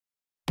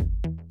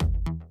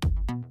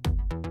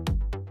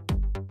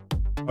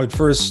I'd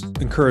first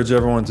encourage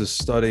everyone to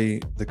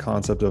study the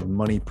concept of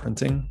money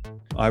printing.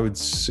 I would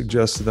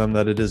suggest to them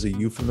that it is a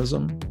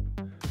euphemism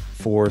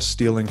for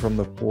stealing from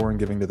the poor and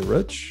giving to the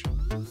rich.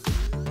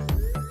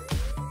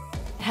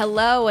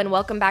 Hello, and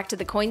welcome back to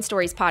the Coin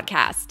Stories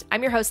podcast.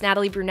 I'm your host,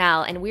 Natalie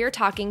Brunell, and we are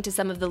talking to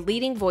some of the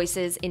leading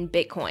voices in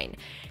Bitcoin,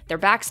 their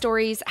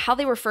backstories, how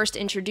they were first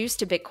introduced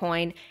to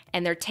Bitcoin,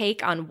 and their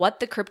take on what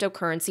the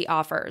cryptocurrency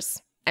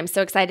offers. I'm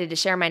so excited to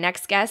share my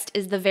next guest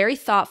is the very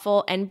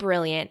thoughtful and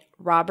brilliant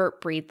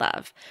Robert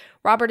Breedlove.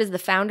 Robert is the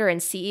founder and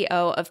CEO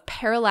of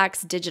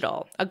Parallax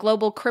Digital, a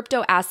global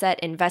crypto asset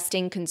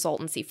investing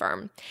consultancy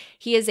firm.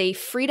 He is a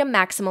freedom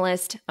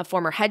maximalist, a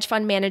former hedge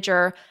fund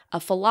manager,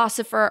 a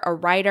philosopher, a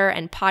writer,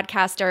 and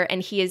podcaster,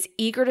 and he is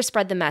eager to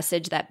spread the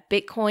message that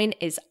Bitcoin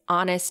is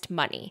honest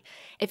money.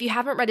 If you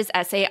haven't read his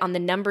essay on the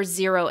number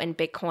zero in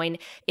Bitcoin,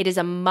 it is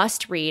a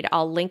must read.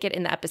 I'll link it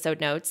in the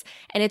episode notes.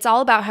 And it's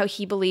all about how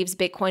he believes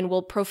Bitcoin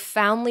will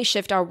profoundly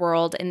shift our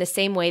world in the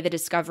same way the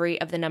discovery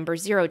of the number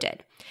zero did.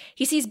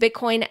 He sees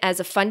Bitcoin as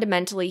a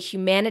fundamentally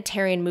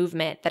humanitarian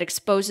movement that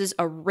exposes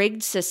a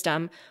rigged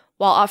system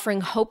while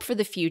offering hope for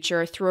the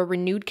future through a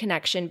renewed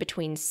connection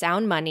between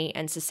sound money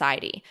and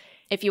society.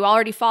 If you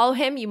already follow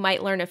him, you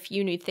might learn a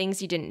few new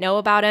things you didn't know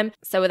about him.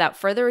 So without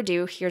further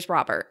ado, here's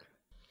Robert.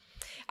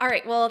 All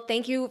right. Well,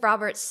 thank you,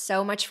 Robert,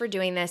 so much for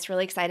doing this.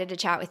 Really excited to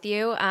chat with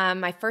you.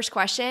 My first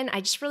question,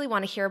 I just really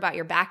want to hear about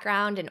your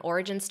background and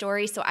origin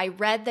story. So I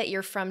read that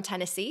you're from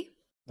Tennessee.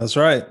 That's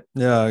right.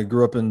 Yeah, I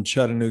grew up in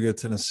Chattanooga,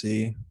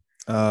 Tennessee.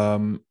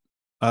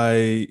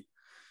 I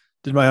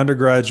did my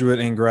undergraduate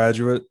and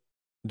graduate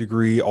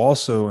degree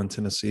also in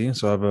Tennessee.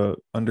 So I have an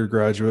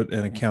undergraduate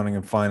in accounting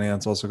and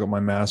finance, also got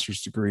my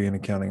master's degree in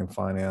accounting and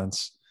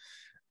finance.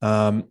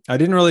 I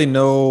didn't really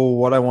know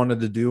what I wanted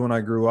to do when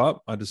I grew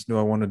up. I just knew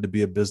I wanted to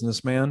be a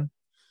businessman.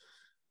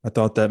 I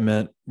thought that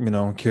meant,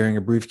 carrying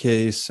a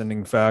briefcase,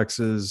 sending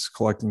faxes,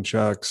 collecting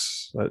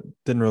checks. I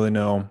didn't really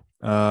know.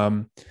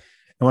 And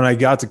when I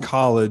got to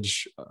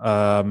college,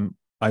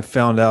 I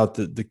found out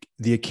that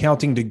the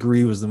accounting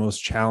degree was the most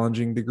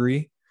challenging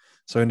degree.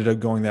 So I ended up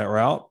going that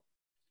route.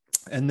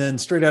 And then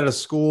straight out of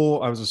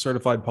school, I was a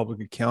certified public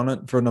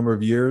accountant for a number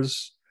of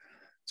years.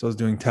 So I was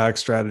doing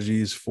tax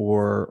strategies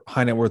for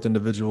high net worth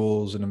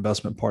individuals and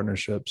investment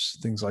partnerships,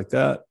 things like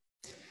that.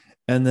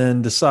 And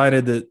then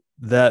decided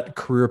that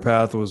career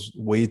path was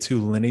way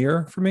too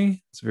linear for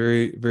me. It's a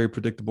very, very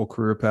predictable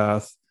career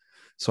path.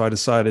 So I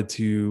decided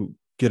to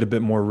get a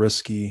bit more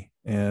risky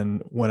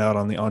and went out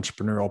on the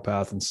entrepreneurial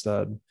path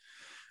instead.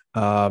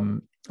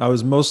 I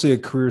was mostly a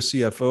career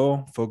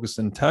CFO focused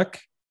in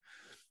tech.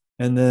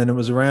 And then it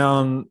was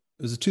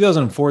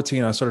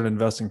 2014, I started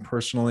investing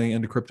personally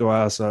into crypto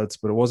assets,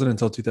 but it wasn't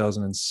until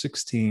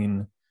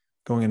 2016,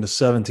 going into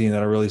 17,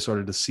 that I really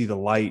started to see the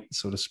light,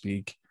 so to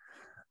speak.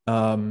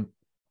 But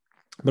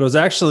it was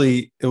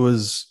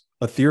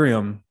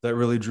Ethereum that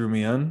really drew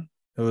me in.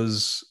 It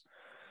was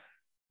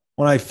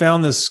when I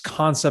found this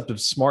concept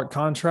of smart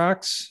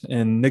contracts,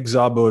 and Nick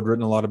Szabo had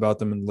written a lot about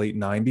them in the late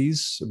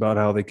 90s, about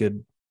how they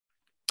could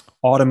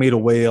automate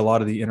away a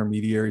lot of the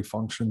intermediary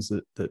functions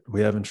that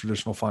we have in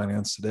traditional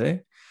finance today.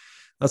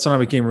 That's when I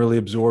became really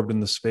absorbed in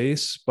the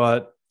space.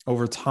 But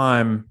over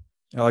time,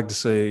 I like to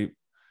say,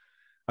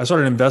 I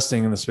started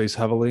investing in the space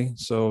heavily.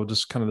 So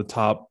just kind of the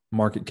top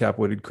market cap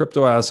weighted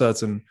crypto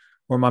assets, and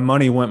where my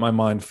money went, my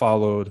mind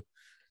followed.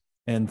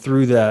 And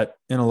through that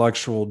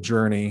intellectual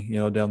journey,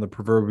 down the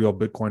proverbial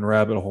Bitcoin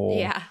rabbit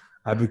hole,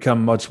 I've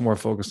become much more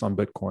focused on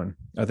Bitcoin.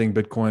 I think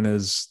Bitcoin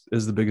is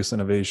the biggest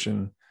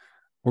innovation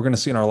we're going to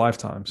see in our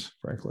lifetimes,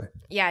 frankly.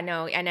 Yeah,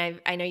 no, and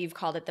I know you've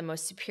called it the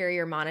most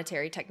superior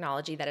monetary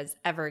technology that has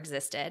ever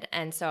existed.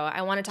 And so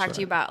I want to talk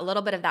to you about a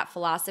little bit of that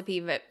philosophy.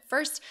 But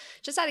first,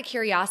 just out of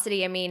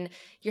curiosity,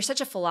 you're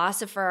such a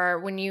philosopher.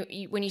 When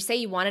you say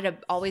you wanted to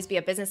always be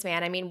a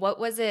businessman, what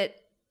was it?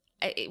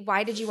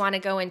 Why did you want to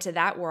go into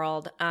that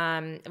world?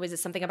 Was it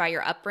something about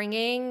your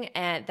upbringing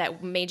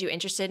that made you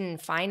interested in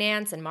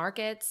finance and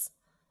markets?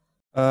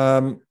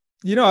 I'm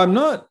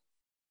not.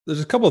 There's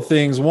a couple of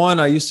things. One,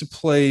 I used to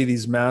play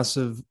these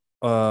massive.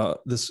 It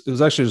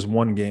was actually just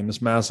one game.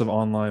 This massive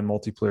online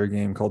multiplayer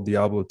game called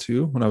Diablo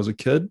 2 when I was a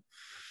kid,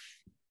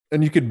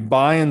 and you could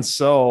buy and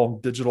sell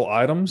digital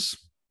items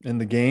in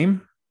the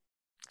game,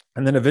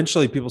 and then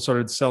eventually people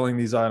started selling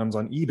these items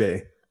on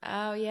eBay.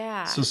 Oh,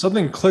 yeah. So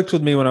something clicked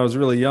with me when I was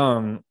really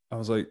young. I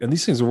was like, and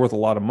these things were worth a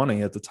lot of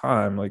money at the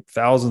time, like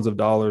thousands of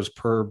dollars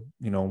per,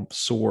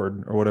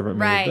 sword or whatever it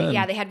may have been. Right.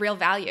 Yeah. They had real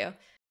value.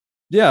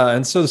 Yeah.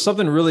 And so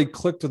something really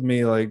clicked with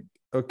me, like,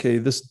 okay,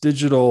 this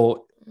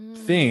digital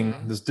thing,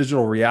 this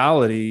digital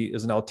reality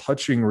is now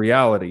touching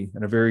reality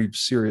in a very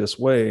serious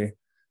way.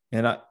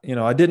 And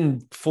I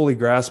didn't fully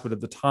grasp it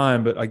at the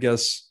time, but I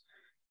guess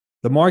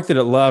the mark that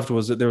it left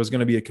was that there was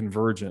going to be a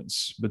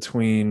convergence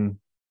between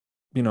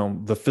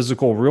the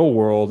physical real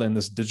world and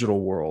this digital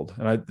world.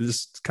 And I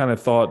just kind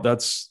of thought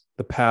that's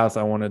the path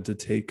I wanted to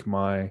take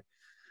my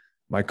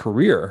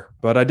career,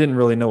 but I didn't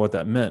really know what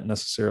that meant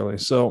necessarily.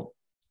 So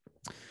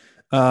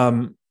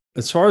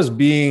as far as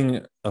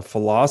being a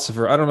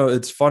philosopher, I don't know.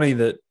 It's funny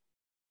that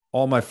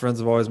all my friends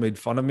have always made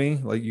fun of me.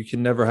 Like you're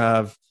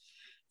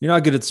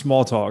not good at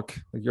small talk.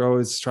 Like you're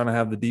always trying to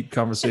have the deep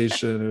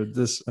conversation or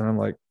this. And I'm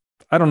like,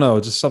 I don't know,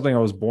 just something I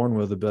was born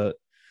with a bit.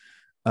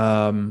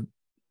 And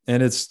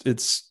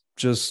it's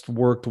just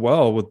worked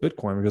well with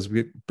Bitcoin because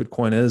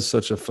Bitcoin is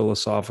such a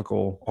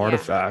philosophical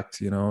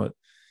artifact. It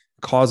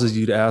causes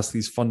you to ask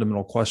these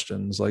fundamental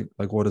questions like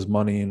what is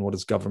money and what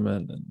is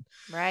government and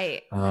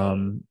Right.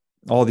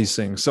 all these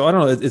things. So I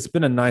don't know. It's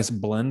been a nice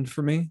blend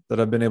for me that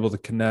I've been able to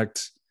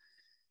connect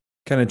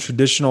kind of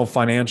traditional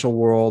financial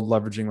world,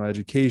 leveraging my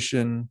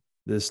education,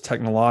 this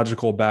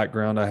technological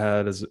background I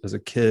had as a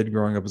kid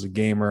growing up as a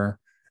gamer,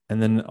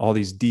 and then all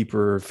these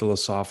deeper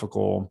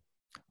philosophical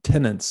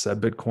tenets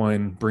that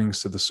Bitcoin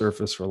brings to the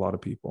surface for a lot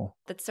of people.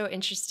 That's so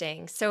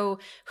interesting. So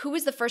who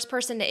was the first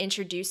person to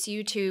introduce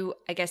you to,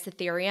 I guess,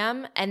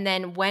 Ethereum? And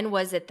then when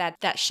was it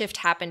that shift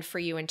happened for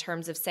you in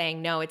terms of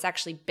saying, no, it's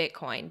actually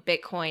Bitcoin.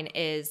 Bitcoin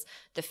is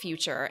the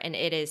future and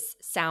it is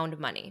sound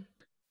money.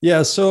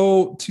 Yeah.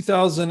 So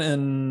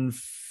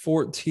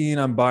 2014,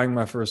 I'm buying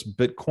my first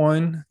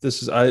Bitcoin.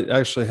 I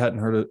actually hadn't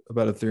heard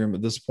about Ethereum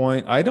at this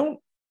point. I don't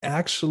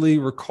actually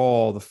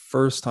recall the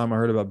first time I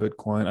heard about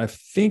Bitcoin. I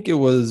think it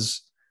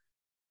was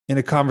in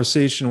a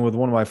conversation with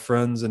one of my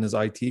friends and his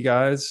IT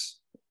guys.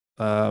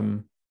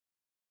 And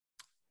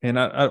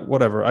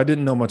whatever, I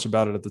didn't know much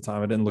about it at the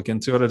time. I didn't look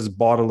into it. I just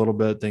bought a little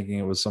bit thinking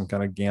it was some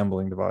kind of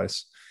gambling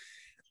device.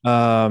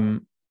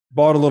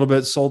 Bought a little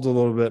bit, sold a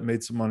little bit,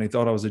 made some money,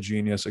 thought I was a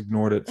genius,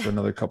 ignored it for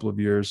another couple of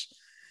years.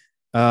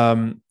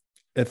 Ethereum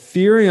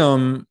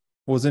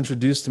was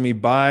introduced to me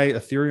by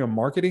Ethereum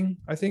marketing,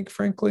 I think,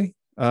 frankly.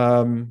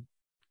 I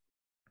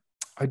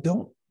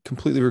don't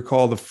completely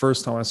recall the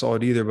first time I saw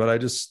it either,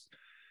 but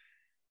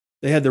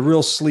they had the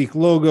real sleek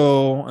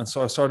logo. And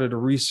so I started to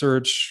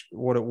research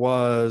what it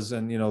was.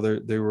 And,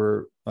 they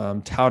were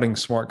touting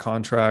smart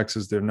contracts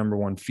as their number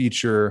one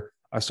feature.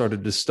 I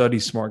started to study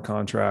smart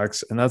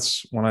contracts. And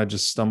that's when I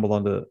just stumbled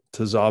onto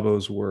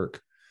Szabo's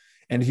work.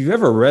 And if you've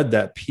ever read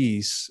that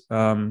piece,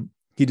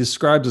 he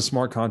describes a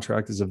smart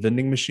contract as a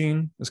vending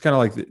machine. It's kind of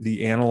like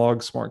the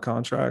analog smart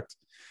contract.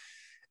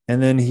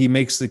 And then he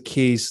makes the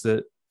case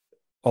that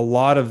a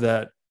lot of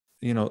that,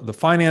 the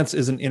finance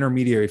is an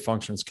intermediary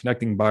function. It's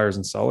connecting buyers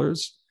and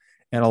sellers.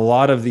 And a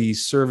lot of the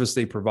service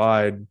they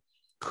provide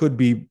could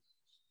be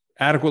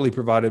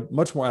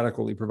much more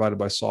adequately provided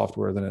by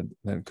software than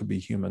it could be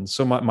humans.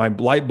 So my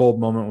light bulb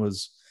moment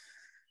was,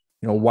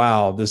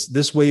 wow,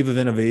 this wave of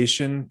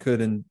innovation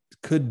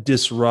could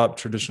disrupt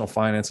traditional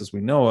finance as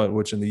we know it,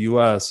 which in the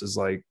US is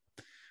like,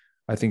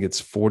 I think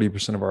it's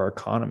 40% of our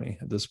economy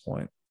at this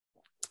point.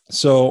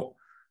 So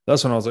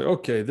that's when I was like,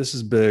 okay, this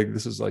is big.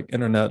 This is like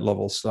internet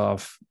level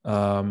stuff.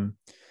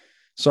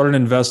 Started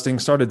investing,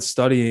 started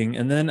studying.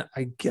 And then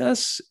I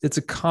guess it's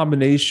a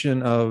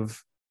combination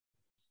of,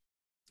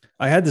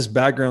 I had this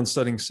background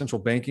studying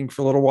central banking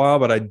for a little while,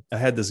 but I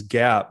had this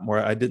gap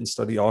where I didn't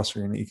study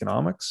Austrian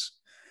economics.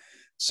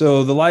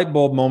 So the light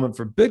bulb moment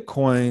for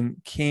Bitcoin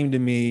came to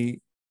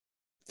me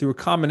through a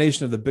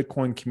combination of the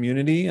Bitcoin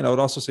community. And I would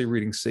also say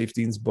reading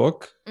Safeteen's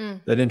book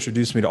that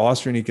introduced me to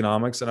Austrian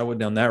economics. And I went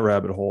down that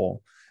rabbit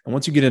hole. And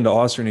once you get into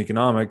Austrian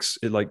economics,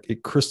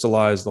 it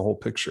crystallized the whole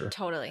picture.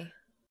 Totally.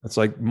 It's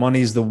like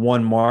money's the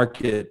one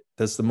market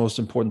that's the most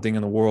important thing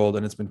in the world.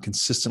 And it's been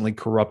consistently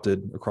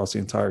corrupted across the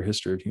entire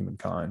history of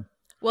humankind.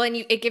 Well, and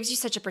it gives you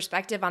such a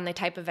perspective on the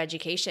type of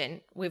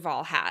education we've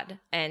all had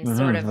and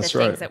sort of the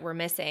things that we're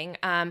missing.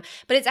 But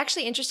it's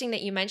actually interesting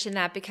that you mentioned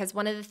that because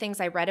one of the things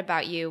I read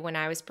about you when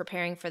I was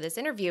preparing for this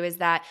interview is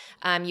that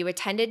you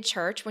attended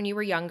church when you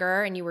were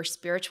younger and you were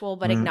spiritual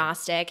but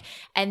agnostic.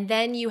 And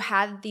then you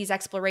had these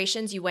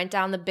explorations. You went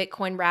down the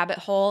Bitcoin rabbit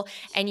hole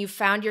and you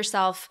found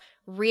yourself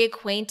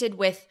reacquainted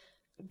with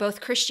both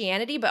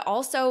Christianity, but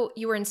also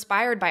you were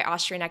inspired by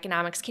Austrian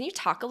economics. Can you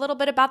talk a little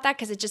bit about that?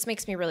 Because it just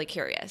makes me really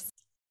curious.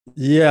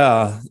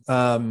 Yeah.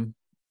 You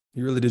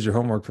really did your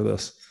homework for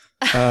this.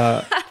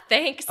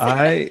 Thanks.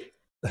 So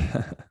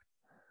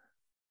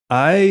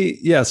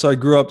I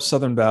grew up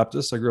Southern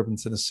Baptist. I grew up in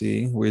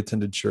Tennessee. We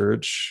attended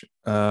church.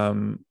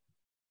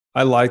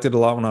 I liked it a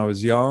lot when I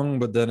was young,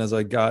 but then as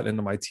I got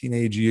into my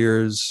teenage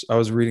years, I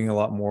was reading a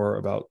lot more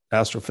about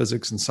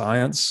astrophysics and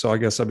science. So I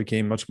guess I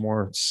became much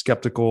more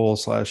skeptical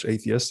 /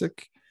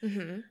 atheistic.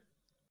 Mm-hmm.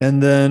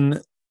 And then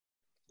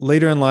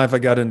later in life, I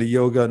got into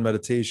yoga and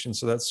meditation.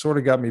 So that sort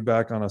of got me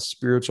back on a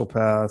spiritual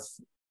path,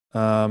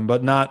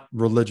 but not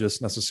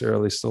religious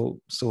necessarily, still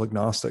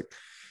agnostic.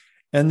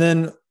 And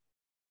then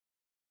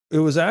it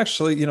was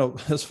actually,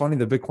 it's funny,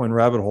 the Bitcoin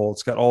rabbit hole,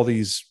 it's got all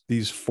these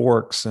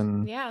forks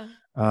and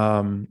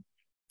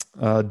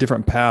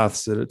different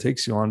paths that it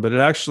takes you on, but it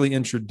actually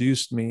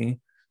introduced me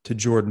to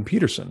Jordan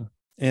Peterson.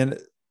 And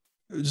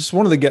just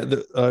one of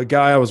the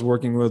guy I was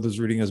working with was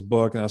reading his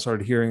book, and I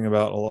started hearing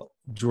about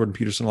Jordan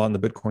Peterson a lot in the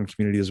Bitcoin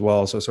community as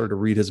well. So I started to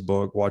read his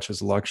book, watch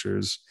his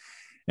lectures.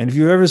 And if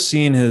you've ever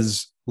seen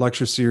his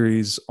lecture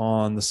series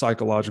on the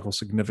psychological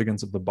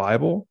significance of the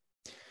Bible,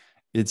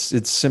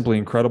 it's simply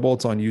incredible.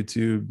 It's on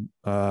YouTube.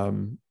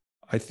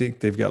 I think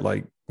they've got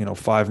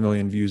 5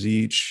 million views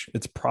each.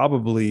 It's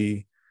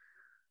probably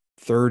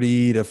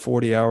 30 to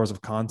 40 hours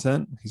of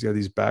content. He's got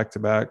these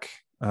back-to-back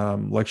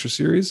lecture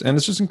series, and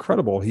it's just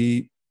incredible.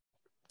 He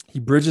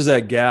bridges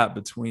that gap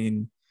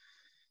between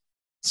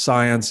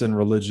science and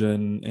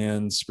religion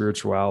and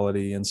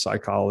spirituality and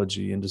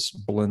psychology, and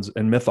just blends,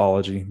 and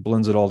mythology,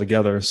 blends it all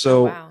together.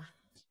 So wow.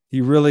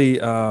 he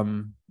really, I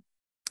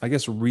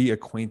guess,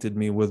 reacquainted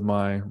me with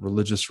my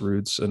religious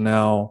roots. And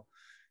now,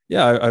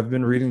 yeah, I've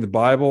been reading the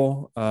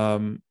Bible.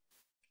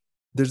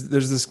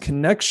 There's this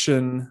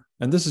connection,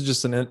 and this is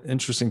just an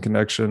interesting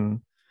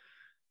connection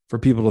for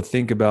people to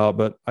think about.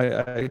 But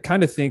I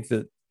kind of think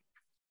that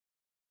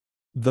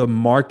the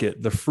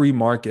market, the free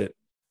market,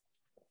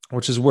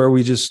 which is where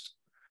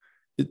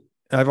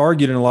I've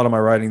argued in a lot of my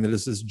writing that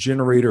it's this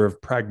generator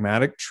of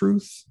pragmatic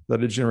truth,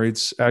 that it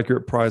generates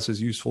accurate prices,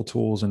 useful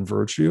tools, and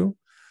virtue.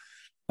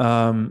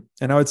 And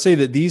I would say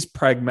that these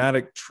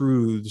pragmatic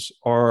truths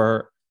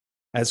are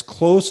as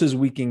close as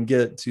we can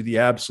get to the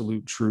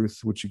absolute truth,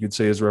 which you could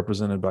say is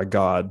represented by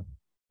God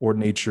or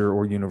nature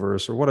or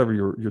universe or whatever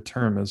your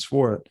term is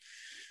for it.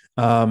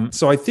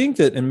 So I think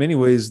that in many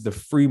ways, the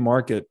free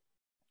market,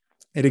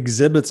 it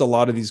exhibits a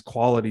lot of these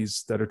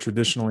qualities that are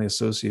traditionally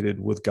associated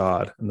with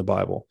God in the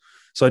Bible.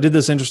 So I did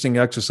this interesting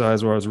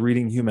exercise where I was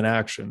reading Human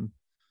Action,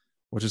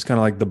 which is kind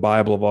of like the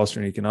Bible of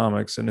Austrian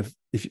economics. And if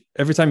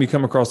every time you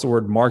come across the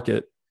word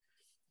market,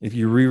 if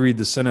you reread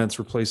the sentence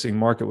replacing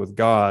market with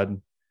God,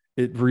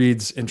 it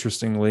reads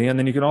interestingly. And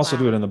then you can also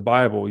do it in the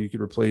Bible. You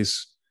could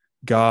replace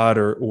God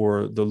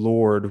or the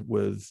Lord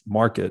with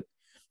market.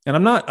 And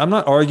I'm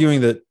not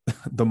arguing that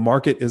the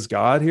market is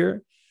God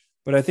here,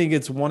 but I think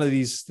it's one of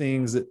these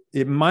things that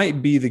it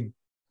might be the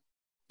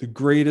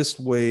greatest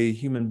way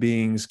human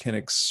beings can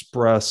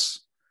express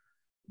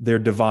their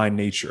divine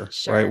nature,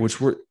 Sure. right?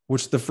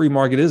 Which the free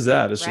market is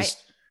that. It's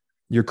just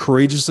you're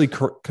courageously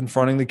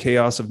confronting the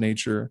chaos of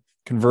nature,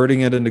 converting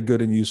it into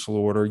good and useful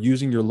order,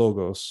 using your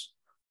logos.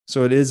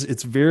 So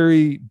it's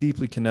very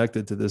deeply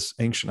connected to this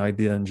ancient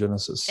idea in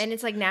Genesis. And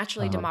it's like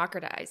naturally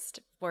democratized,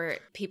 where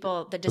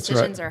the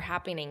decisions are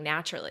happening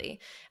naturally.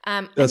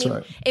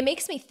 It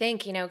makes me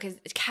think, because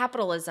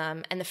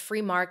capitalism and the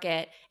free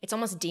market, it's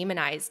almost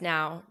demonized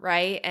now,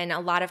 right? And a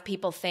lot of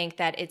people think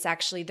that it's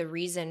actually the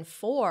reason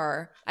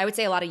for, I would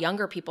say a lot of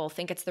younger people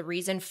think it's the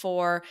reason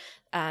for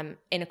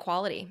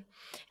inequality.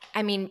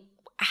 I mean,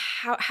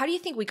 how do you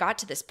think we got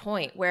to this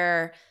point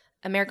where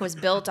America was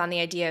built on the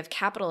idea of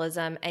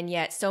capitalism, and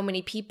yet so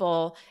many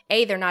people,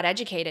 they're not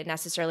educated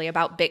necessarily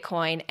about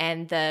Bitcoin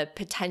and the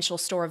potential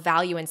store of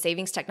value and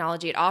savings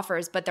technology it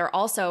offers, but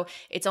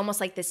it's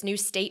almost like this new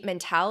state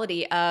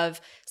mentality of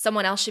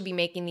someone else should be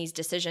making these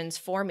decisions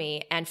for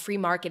me, and free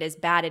market is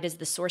bad. It is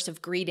the source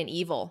of greed and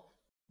evil.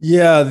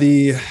 Yeah,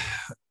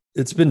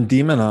 it's been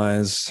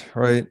demonized,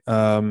 right?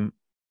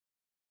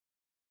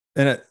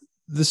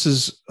 This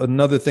is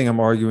another thing I'm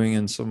arguing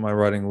in some of my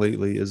writing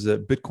lately, is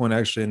that Bitcoin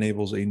actually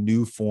enables a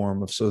new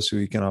form of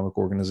socioeconomic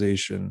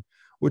organization,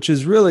 which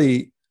is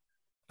really,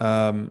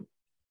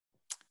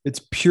 it's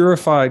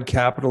purified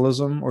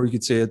capitalism, or you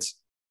could say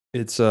it's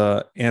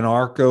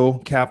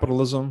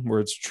anarcho-capitalism, where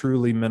it's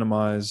truly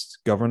minimized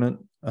government.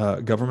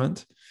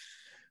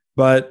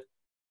 But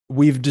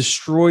we've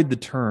destroyed the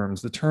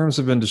terms. The terms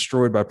have been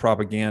destroyed by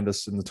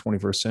propagandists in the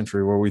 21st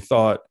century, where we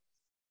thought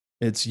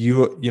it's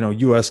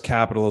U.S.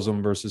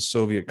 capitalism versus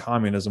Soviet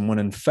communism, when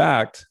in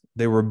fact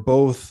they were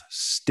both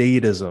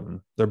statism.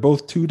 They're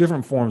both two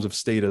different forms of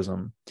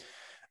statism,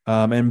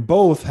 and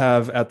both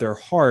have at their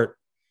heart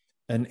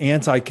an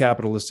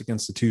anti-capitalistic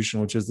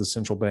institution, which is the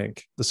central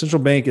bank. The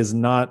central bank is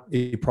not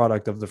a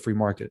product of the free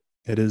market.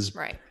 It is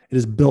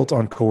built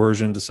on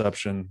coercion,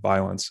 deception,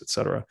 violence,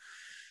 etc.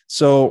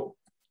 So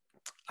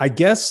I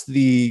guess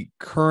the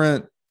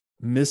current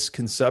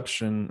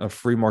misconception of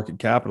free market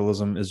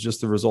capitalism is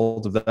just the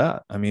result of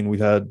that. I mean, we've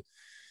had,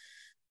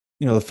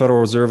 the Federal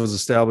Reserve was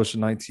established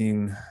in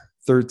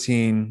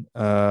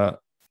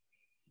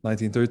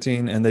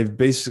 1913, and they've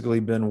basically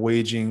been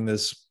waging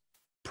this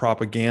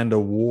propaganda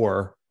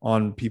war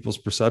on people's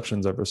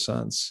perceptions ever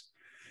since.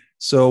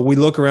 So we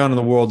look around in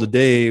the world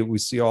today, we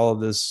see all of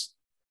this,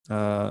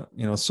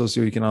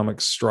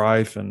 socioeconomic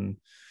strife and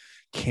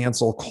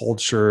cancel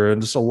culture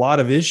and just a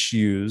lot of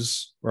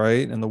issues,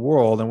 right, in the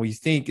world. And we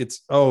think it's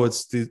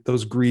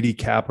those greedy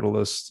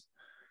capitalists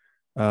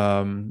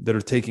that are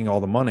taking all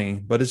the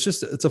money. But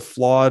it's a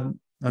flawed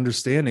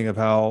understanding of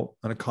how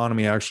an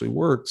economy actually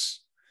works.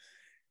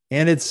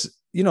 And it's,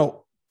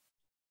 no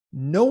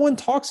one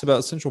talks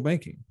about central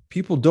banking.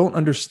 People don't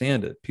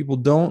understand it. People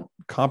don't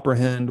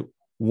comprehend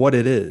what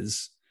it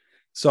is.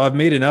 So I've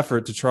made an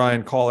effort to try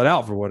and call it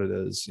out for what it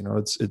is.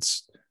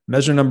 It's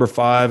measure number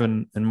 5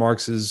 in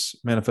Marx's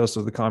Manifesto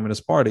of the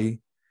Communist Party.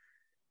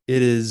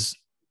 It is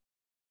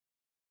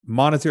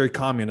monetary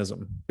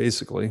communism,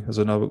 basically, is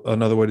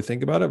another way to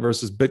think about it,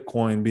 versus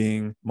Bitcoin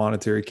being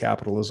monetary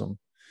capitalism.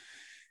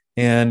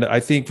 And I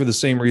think for the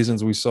same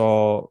reasons we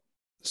saw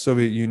the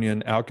Soviet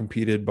Union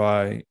outcompeted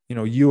by,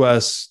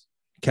 U.S.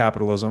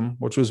 capitalism,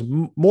 which was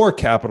more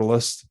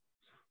capitalist,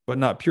 but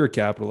not pure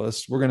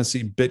capitalist, we're going to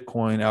see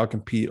Bitcoin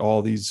outcompete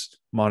all these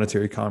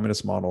monetary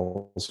communist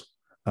models.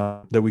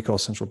 that we call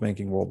central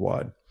banking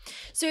worldwide.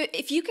 So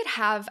if you could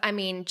have,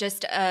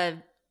 just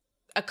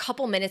a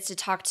couple minutes to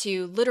talk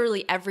to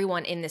literally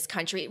everyone in this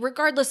country,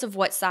 regardless of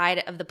what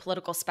side of the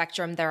political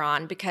spectrum they're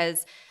on,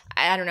 because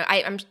I don't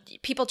know,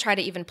 people try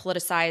to even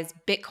politicize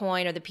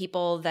Bitcoin or the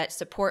people that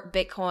support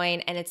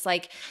Bitcoin. And it's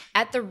like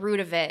at the root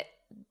of it,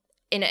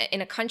 in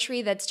a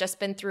country that's just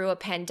been through a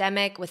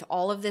pandemic with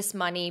all of this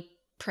money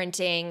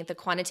printing, the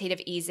quantitative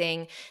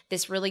easing,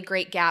 this really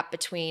great gap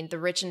between the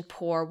rich and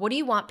poor, what do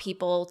you want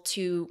people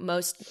to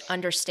most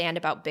understand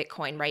about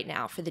Bitcoin right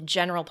now for the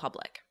general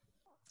public?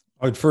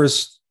 I would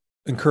first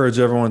encourage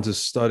everyone to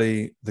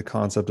study the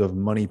concept of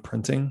money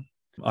printing.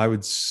 I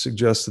would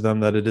suggest to them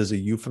that it is a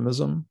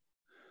euphemism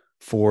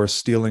for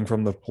stealing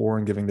from the poor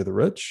and giving to the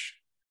rich.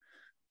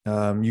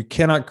 You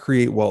cannot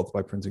create wealth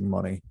by printing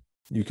money.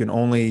 You can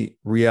only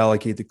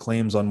reallocate the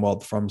claims on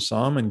wealth from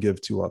some and give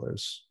to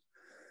others.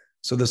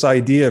 So this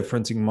idea of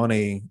printing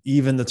money,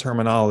 even the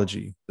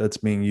terminology that's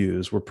being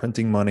used, we're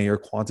printing money or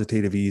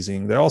quantitative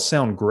easing, they all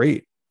sound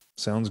great,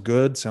 sounds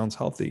good, sounds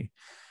healthy.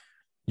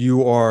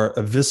 You are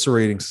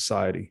eviscerating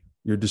society.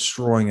 You're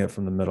destroying it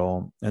from the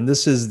middle. And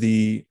this is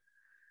the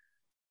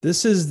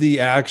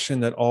action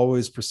that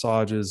always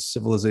presages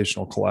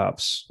civilizational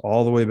collapse,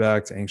 all the way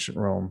back to ancient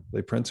Rome.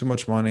 They print too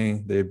much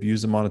money, they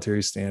abuse the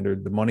monetary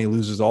standard, the money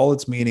loses all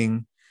its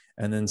meaning,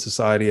 and then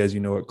society, as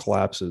you know, it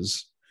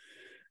collapses.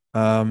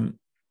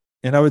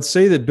 And I would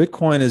say that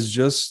Bitcoin is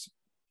just,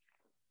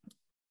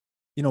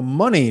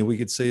 money, we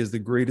could say, is the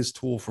greatest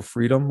tool for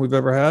freedom we've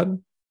ever had.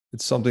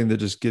 It's something that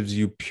just gives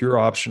you pure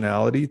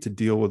optionality to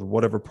deal with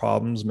whatever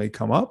problems may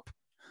come up.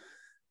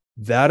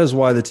 That is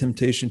why the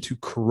temptation to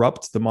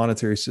corrupt the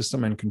monetary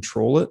system and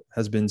control it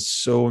has been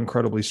so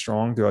incredibly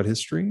strong throughout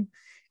history.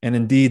 And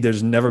indeed,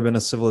 there's never been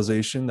a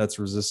civilization that's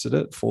resisted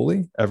it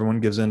fully.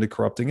 Everyone gives in to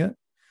corrupting it.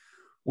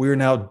 We are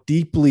now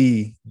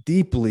deeply,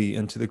 deeply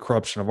into the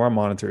corruption of our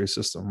monetary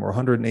system. We're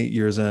 108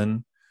 years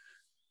in.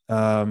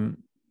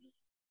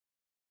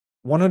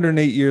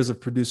 108 years of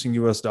producing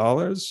US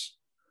dollars,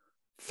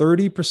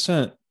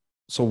 30%.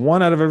 So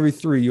 1 out of every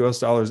 3 US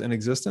dollars in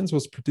existence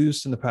was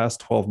produced in the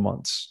past 12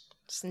 months.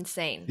 It's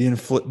insane.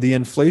 The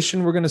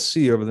inflation we're going to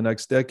see over the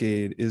next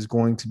decade is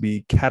going to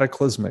be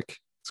cataclysmic.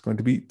 It's going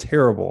to be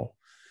terrible.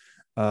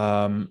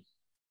 And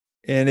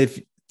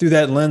if through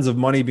that lens of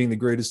money being the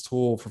greatest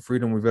tool for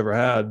freedom we've ever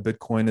had,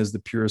 Bitcoin is the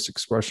purest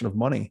expression of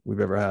money we've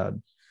ever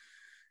had.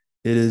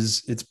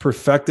 It's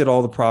perfected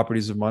all the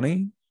properties of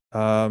money.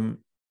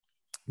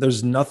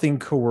 There's nothing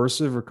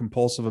coercive or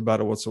compulsive about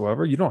it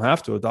whatsoever. You don't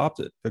have to adopt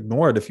it.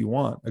 Ignore it if you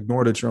want.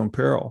 Ignore it at your own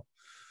peril.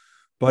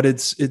 But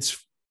it's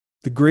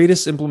the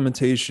greatest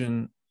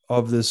implementation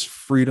of this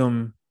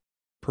freedom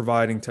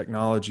providing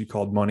technology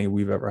called money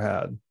we've ever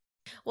had.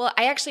 Well,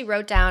 I actually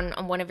wrote down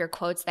on one of your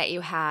quotes that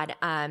you had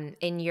in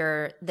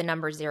the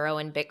number 0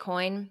 in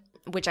Bitcoin,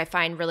 which I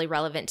find really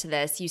relevant to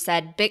this. You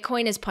said,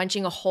 Bitcoin is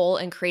punching a hole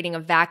and creating a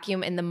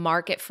vacuum in the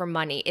market for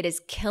money. It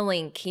is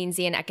killing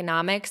Keynesian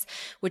economics,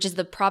 which is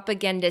the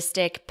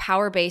propagandistic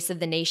power base of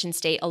the nation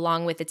state,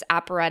 along with its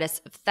apparatus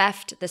of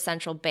theft, the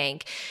central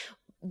bank.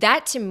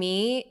 That to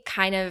me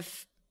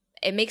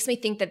it makes me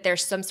think that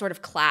there's some sort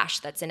of clash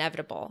that's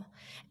inevitable.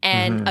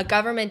 And a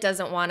government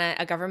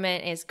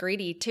is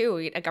greedy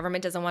too. A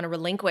government doesn't want to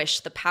relinquish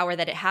the power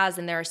that it has.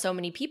 And there are so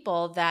many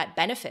people that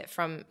benefit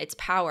from its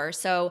power.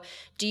 So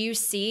do you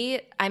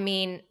see,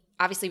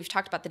 obviously we've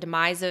talked about the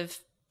demise of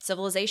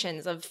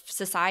civilizations, of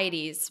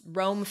societies.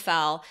 Rome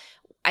fell.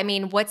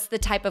 What's the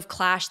type of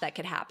clash that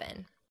could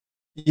happen?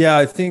 Yeah,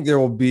 I think there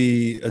will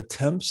be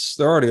attempts.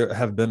 There already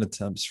have been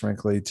attempts,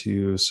 frankly,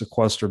 to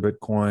sequester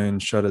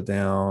Bitcoin, shut it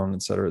down,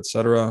 et cetera, et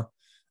cetera.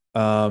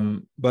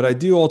 But I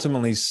do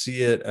ultimately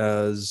see it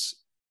as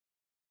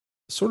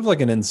sort of like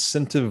an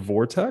incentive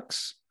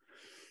vortex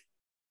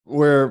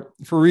where,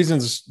 for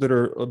reasons that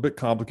are a bit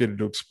complicated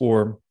to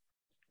explore,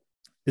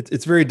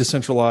 it's very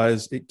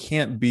decentralized. It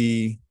can't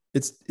be,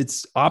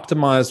 it's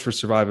optimized for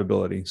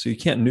survivability. So you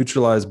can't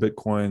neutralize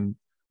Bitcoin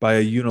by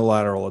a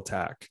unilateral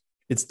attack.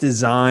 It's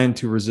designed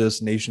to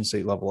resist nation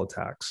state level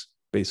attacks,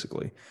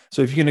 basically.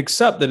 So if you can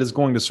accept that it's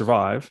going to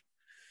survive,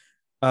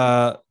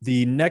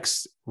 the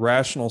next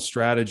rational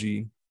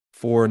strategy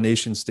for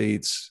nation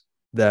states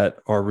that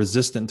are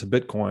resistant to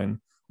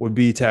Bitcoin would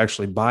be to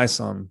actually buy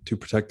some to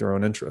protect their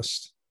own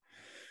interest.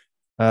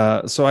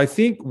 So I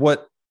think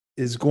what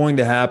is going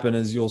to happen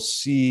is you'll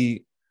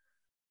see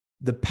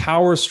the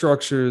power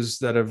structures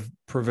that have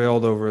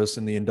prevailed over us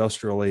in the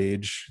industrial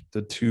age,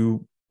 the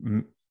two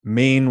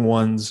main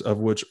ones of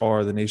which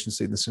are the nation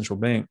state and the central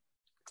bank,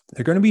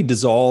 they're going to be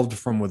dissolved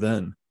from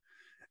within.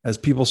 As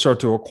people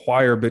start to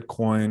acquire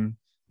Bitcoin,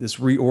 this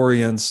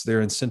reorients their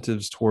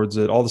incentives towards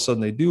it. All of a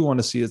sudden, they do want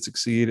to see it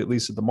succeed, at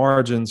least at the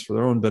margins, for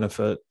their own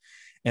benefit.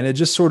 And it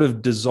just sort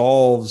of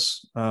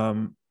dissolves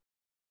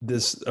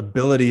this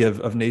ability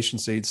of nation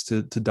states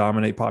to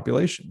dominate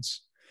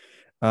populations.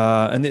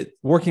 And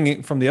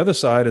working from the other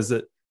side is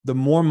that the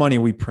more money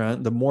we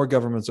print, the more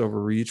governments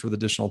overreach with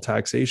additional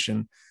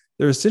taxation,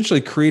 they're essentially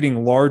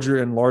creating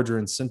larger and larger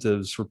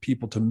incentives for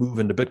people to move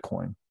into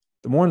Bitcoin.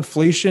 The more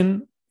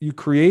inflation you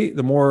create,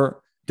 the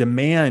more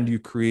demand you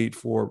create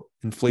for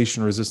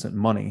inflation resistant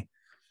money.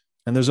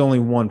 And there's only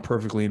one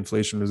perfectly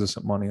inflation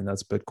resistant money, and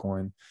that's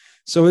Bitcoin.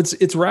 So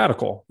it's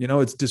radical.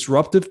 It's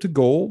disruptive to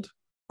gold.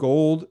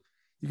 Gold,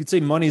 you could say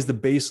money is the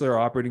base layer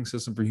operating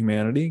system for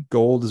humanity.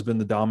 Gold has been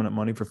the dominant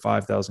money for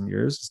 5,000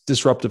 years. It's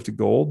disruptive to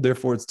gold.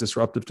 Therefore, it's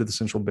disruptive to the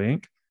central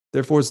bank.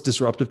 Therefore, it's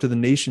disruptive to the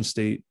nation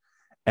state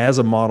as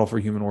a model for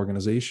human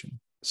organization.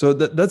 So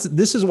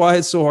this is why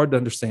it's so hard to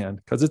understand,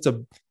 because it's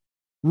a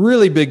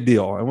really big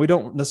deal. And we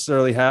don't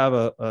necessarily have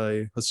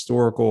a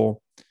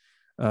historical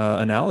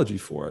analogy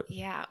for it.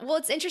 Yeah. Well,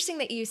 it's interesting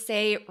that you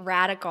say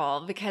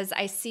radical, because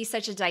I see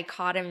such a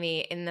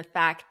dichotomy in the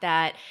fact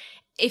that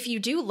if you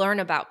do learn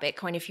about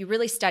Bitcoin, if you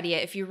really study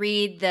it, if you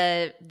read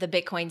the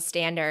Bitcoin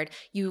Standard,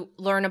 you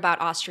learn about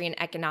Austrian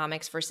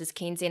economics versus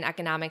Keynesian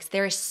economics.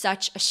 There is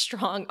such a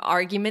strong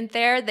argument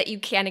there that you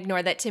can't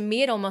ignore that. To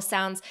me, it almost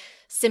sounds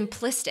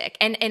simplistic.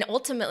 And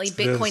ultimately,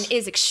 Bitcoin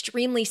is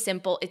extremely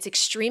simple. It's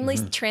extremely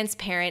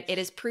transparent. It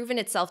has proven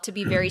itself to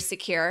be very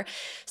secure.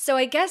 So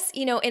I guess,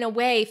 in a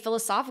way,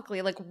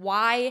 philosophically, like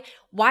why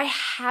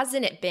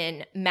hasn't it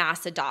been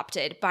mass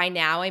adopted by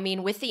now? I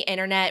mean, with the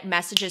internet,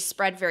 messages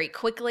spread very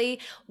quickly.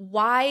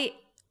 Why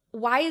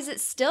is it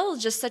still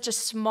just such a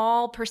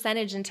small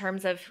percentage in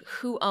terms of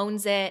who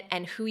owns it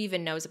and who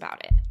even knows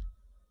about it?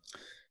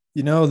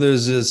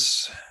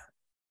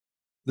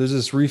 There's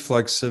this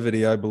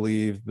reflexivity, I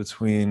believe,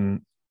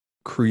 between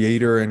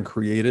creator and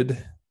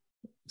created.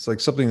 It's like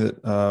something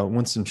that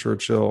Winston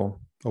Churchill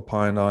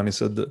opined on. He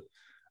said that, I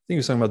think he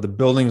was talking about the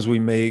buildings we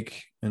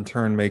make in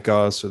turn make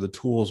us, or the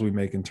tools we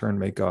make in turn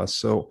make us.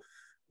 So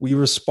we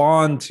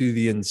respond to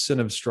the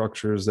incentive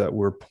structures that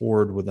we're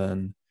poured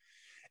within.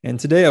 And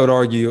today I would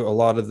argue a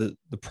lot of the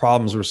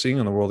problems we're seeing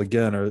in the world,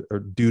 again, are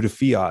due to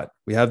fiat.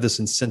 We have this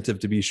incentive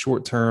to be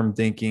short-term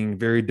thinking,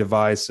 very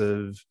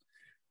divisive,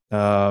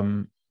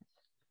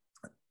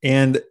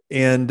 and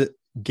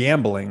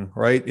gambling,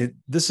 right?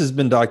 This has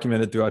been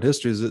documented throughout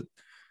history, is that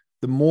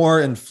the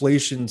more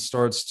inflation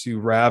starts to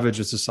ravage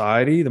a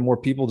society, the more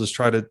people just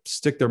try to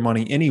stick their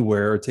money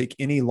anywhere or take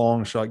any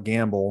long shot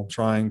gamble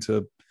trying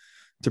to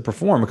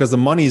perform, because the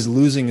money is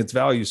losing its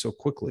value so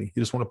quickly.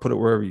 You just want to put it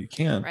wherever you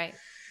can. Right.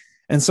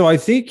 And so I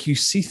think you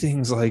see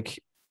things like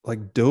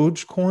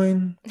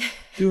Dogecoin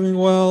doing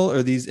well,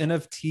 or these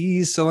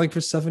NFTs selling for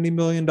 $70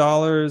 million,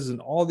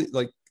 and all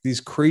these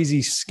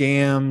crazy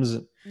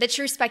scams. The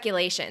true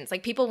speculations.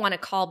 Like, people want to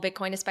call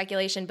Bitcoin a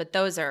speculation, but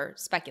those are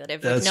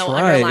speculative with That's no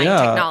right, underlying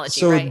yeah. technology.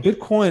 So right?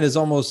 Bitcoin is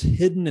almost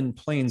hidden in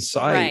plain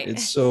sight. Right.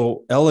 It's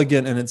so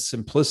elegant in its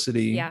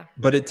simplicity, Yeah.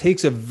 but it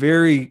takes a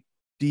very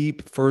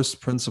deep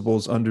first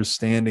principles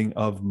understanding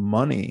of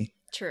money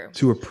True.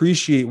 to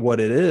appreciate what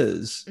it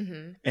is.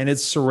 Mm-hmm. And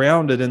it's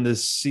surrounded in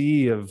this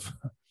sea of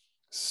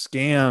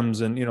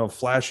scams and,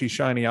 flashy,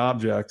 shiny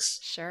objects.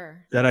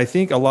 Sure. That I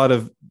think a lot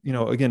of,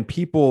 again,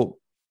 people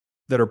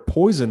that are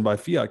poisoned by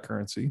fiat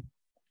currency,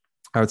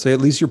 I would say, at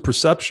least your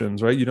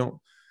perceptions, right?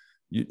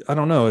 I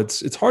don't know.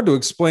 It's hard to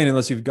explain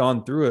unless you've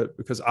gone through it,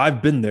 because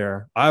I've been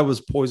there. I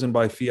was poisoned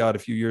by fiat a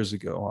few years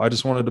ago. I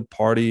just wanted to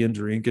party and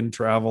drink and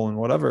travel and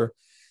whatever.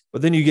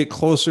 But then you get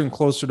closer and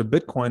closer to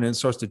Bitcoin, and it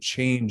starts to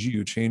change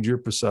your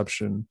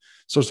perception,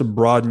 starts to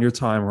broaden your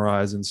time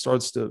horizon,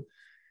 starts to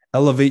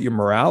elevate your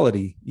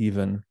morality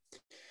even.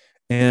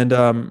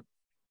 And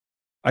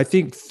I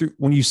think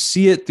when you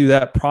see it through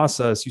that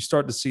process, you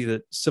start to see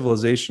that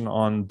civilization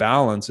on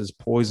balance is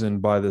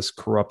poisoned by this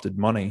corrupted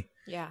money.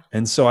 Yeah.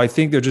 And so I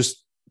think they're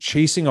just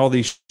chasing all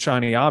these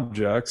shiny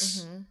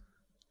objects,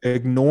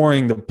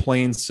 ignoring the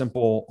plain,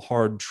 simple,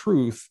 hard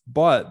truth.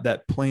 But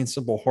that plain,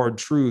 simple, hard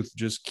truth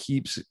just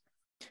keeps,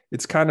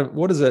 it's kind of,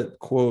 what is that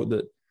quote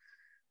that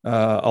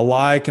a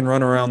lie can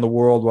run around the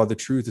world while the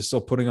truth is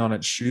still putting on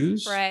its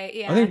shoes? Right.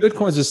 Yeah. I think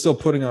Bitcoin's is still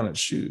putting on its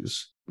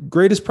shoes.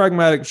 Greatest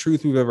pragmatic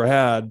truth we've ever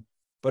had,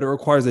 but it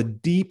requires a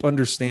deep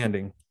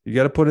understanding. You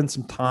got to put in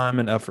some time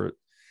and effort.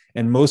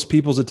 And most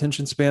people's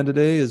attention span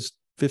today is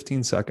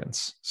 15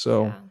 seconds.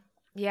 So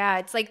yeah,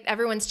 it's like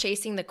everyone's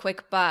chasing the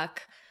quick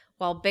buck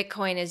while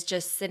Bitcoin is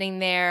just sitting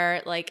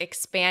there, like,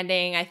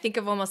 expanding. I think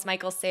of almost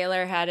Michael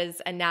Saylor had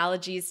his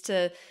analogies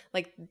to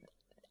like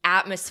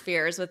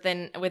atmospheres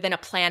within a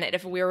planet.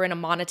 If we were in a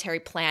monetary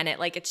planet,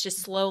 like, it's just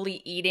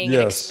slowly eating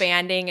and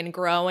expanding and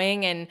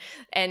growing, and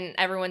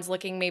everyone's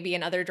looking maybe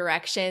in other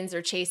directions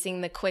or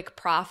chasing the quick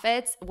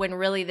profits, when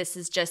really this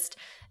is just,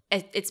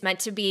 it's meant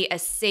to be a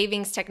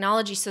savings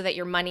technology so that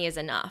your money is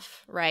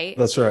enough, right?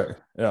 That's right.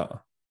 Yeah.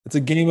 It's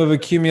a game of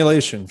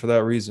accumulation for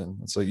that reason.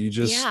 It's like you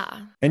just,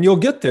 and you'll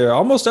get there.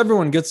 Almost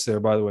everyone gets there,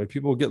 by the way.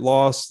 People get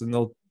lost and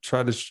they'll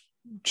try to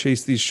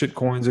chase these shit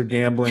coins or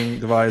gambling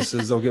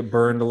devices. They'll get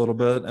burned a little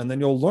bit, and then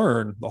you'll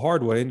learn the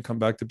hard way and come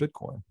back to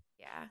Bitcoin.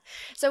 Yeah.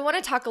 So I want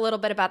to talk a little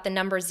bit about the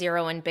number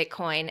zero in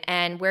Bitcoin,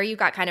 and where you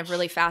got kind of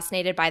really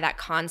fascinated by that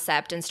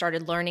concept and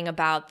started learning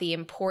about the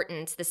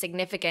importance, the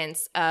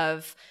significance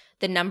of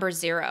the number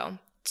zero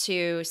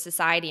to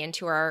society and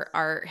to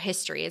our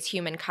history as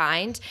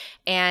humankind.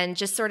 And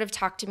just sort of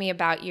talk to me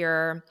about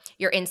your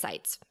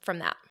insights from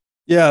that.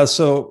 Yeah.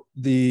 So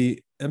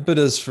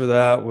impetus for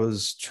that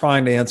was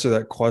trying to answer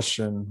that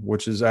question,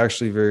 which is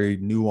actually very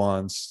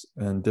nuanced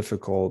and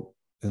difficult.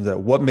 And that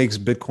what makes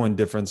Bitcoin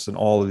different than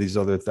all of these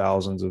other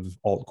thousands of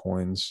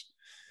altcoins?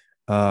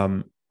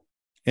 And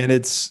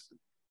it's,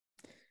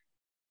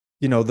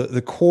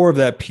 the core of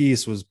that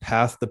piece was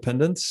path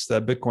dependence,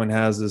 that Bitcoin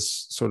has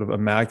this sort of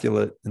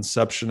immaculate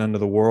inception into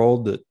the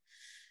world, that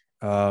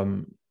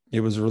it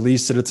was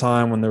released at a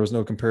time when there was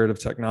no comparative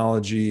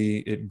technology.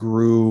 It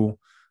grew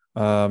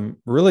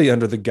really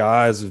under the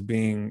guise of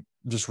being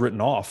just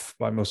written off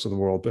by most of the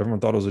world. Everyone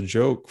thought it was a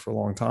joke for a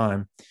long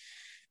time.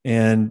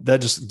 And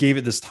that just gave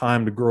it this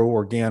time to grow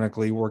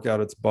organically, work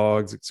out its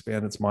bugs,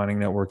 expand its mining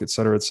network, et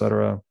cetera, et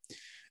cetera.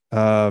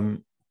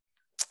 And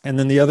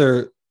then the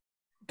other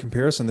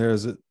comparison there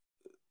is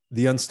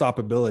the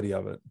unstoppability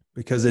of it,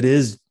 because it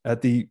is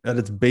at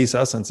its base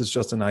essence, it's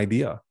just an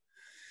idea.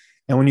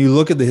 And when you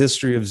look at the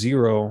history of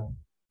zero,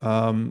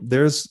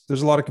 there's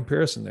a lot of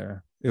comparison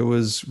there. It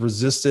was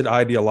resisted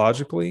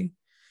ideologically,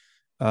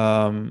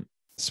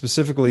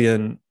 specifically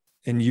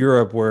in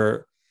Europe,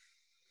 where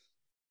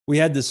we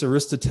had this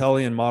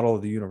Aristotelian model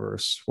of the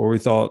universe, where we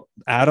thought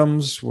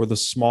atoms were the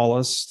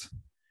smallest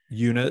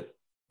unit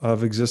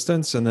of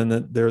existence, and then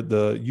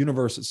the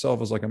universe itself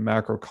was like a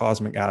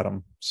macrocosmic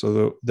atom.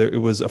 So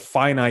it was a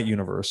finite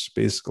universe,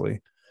 basically.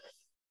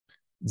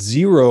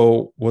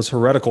 Zero was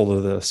heretical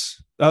to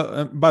this.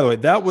 By the way,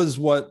 that was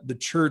what the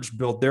church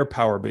built their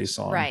power base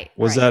on.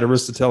 Was that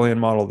Aristotelian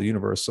model of the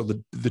universe. So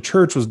the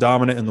church was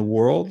dominant in the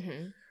world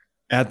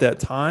at that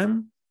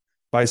time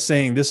by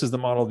saying this is the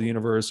model of the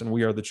universe, and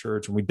we are the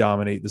church, and we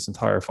dominate this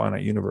entire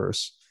finite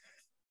universe.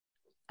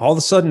 All of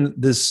a sudden,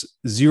 this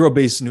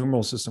zero-based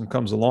numeral system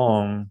comes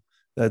along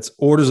that's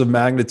orders of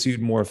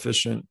magnitude more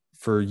efficient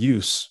for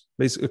use,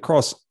 basically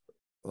across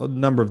a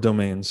number of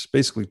domains,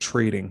 basically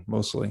trading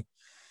mostly.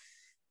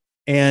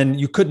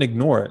 And you couldn't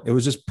ignore it. It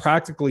was just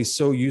practically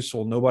so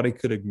useful, nobody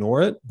could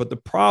ignore it. But the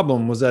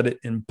problem was that it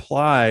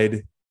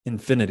implied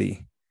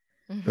infinity,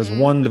 because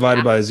 1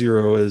 divided by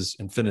 0 is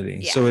infinity.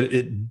 Yeah. So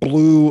it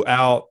blew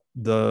out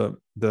the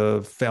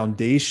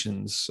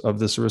foundations of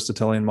this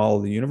Aristotelian model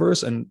of the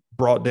universe and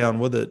brought down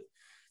with it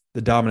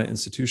the dominant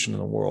institution in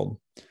the world.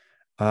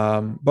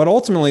 But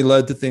ultimately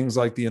led to things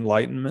like the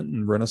Enlightenment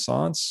and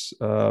Renaissance.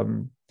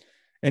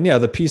 And yeah,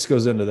 the piece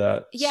goes into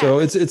that. Yeah. So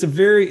it's a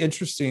very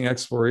interesting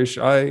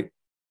exploration.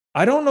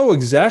 I don't know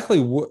exactly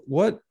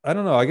what I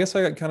don't know. I guess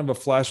I got kind of a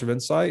flash of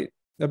insight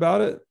about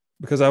it,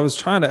 because I was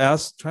trying to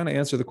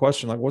answer the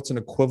question, like, what's an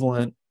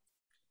equivalent?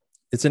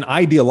 It's an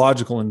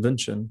ideological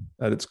invention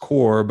at its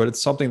core, but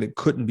it's something that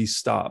couldn't be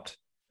stopped.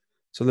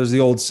 So there's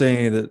the old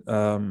saying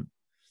that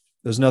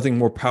there's nothing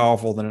more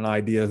powerful than an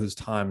idea whose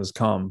time has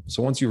come.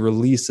 So once you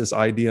release this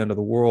idea into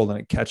the world and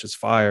it catches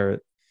fire,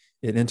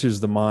 it enters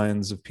the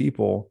minds of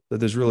people, that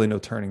there's really no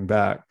turning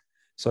back.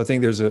 So I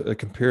think there's a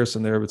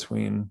comparison there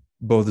between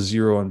both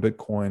zero and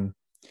Bitcoin,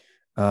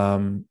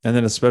 and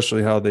then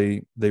especially how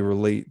they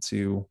relate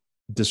to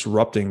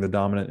disrupting the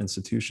dominant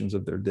institutions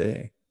of their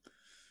day.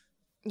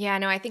 Yeah,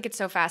 no, I think it's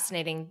so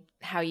fascinating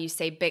how you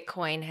say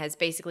Bitcoin has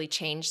basically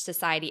changed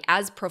society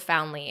as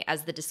profoundly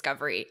as the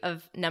discovery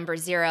of number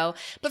zero.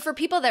 But for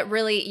people that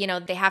really,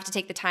 they have to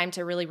take the time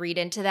to really read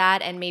into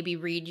that and maybe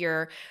read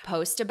your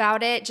post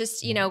about it,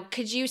 just,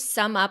 could you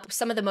sum up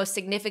some of the most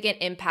significant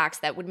impacts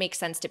that would make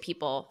sense to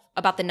people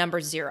about the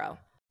number zero?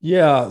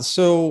 Yeah.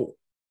 So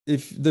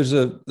if there's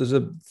a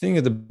thing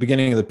at the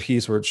beginning of the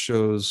piece where it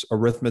shows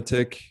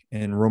arithmetic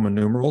in Roman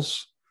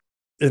numerals,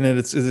 and then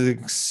it's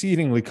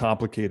exceedingly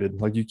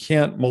complicated. Like, you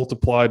can't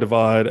multiply,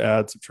 divide,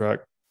 add,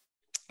 subtract.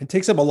 It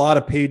takes up a lot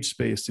of page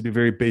space to do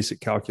very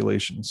basic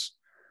calculations.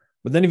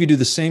 But then if you do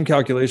the same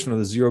calculation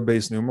with a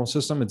zero-based numeral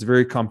system, it's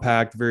very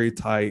compact, very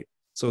tight.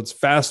 So it's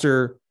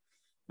faster,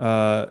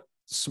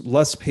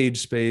 less page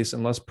space,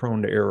 and less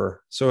prone to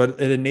error. So it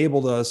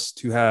enabled us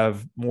to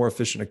have more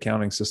efficient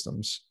accounting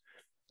systems.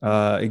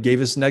 It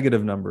gave us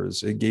negative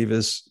numbers.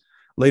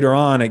 Later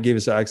on, it gave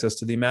us access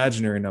to the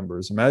imaginary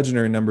numbers.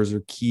 Imaginary numbers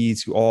are key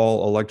to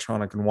all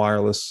electronic and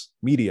wireless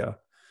media.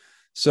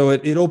 So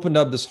it opened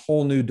up this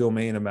whole new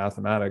domain of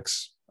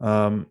mathematics.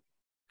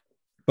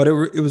 But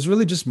it was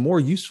really just more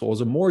useful. It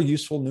was a more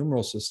useful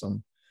numeral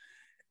system.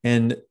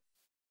 And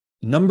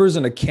numbers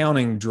and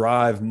accounting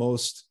drive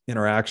most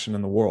interaction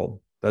in the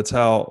world. That's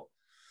how,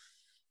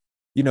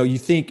 you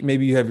think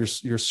maybe you have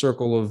your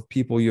circle of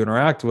people you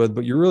interact with,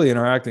 but you're really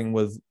interacting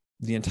with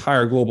the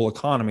entire global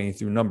economy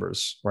through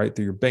numbers, right?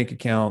 Through your bank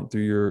account,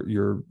 through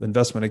your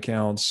investment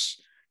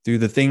accounts, through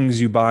the things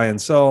you buy and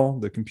sell,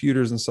 the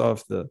computers and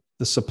stuff. The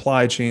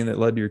supply chain that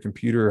led to your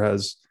computer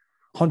has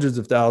hundreds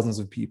of thousands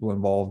of people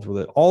involved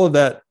with it. All of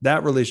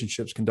that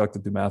relationship's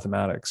conducted through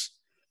mathematics.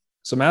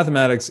 So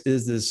mathematics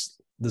is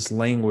this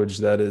language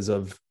that is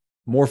of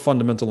more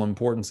fundamental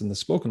importance than the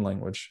spoken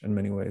language in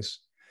many ways.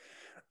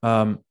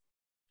 And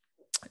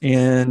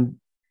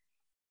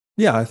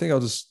yeah, I think I'll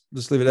just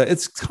leave it at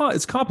that.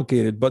 It's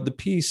complicated, but the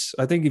piece,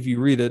 I think if you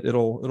read it,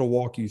 it'll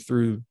walk you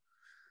through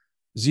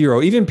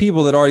zero. Even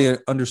people that already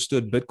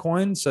understood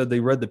Bitcoin said they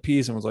read the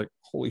piece and was like,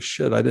 holy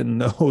shit, I didn't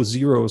know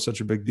zero was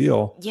such a big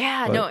deal.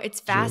 Yeah, no, But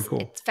it's really cool.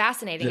 it's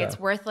fascinating. Yeah. It's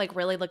worth like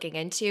really looking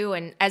into.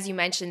 And as you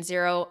mentioned,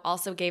 zero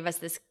also gave us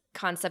this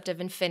concept of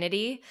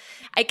infinity.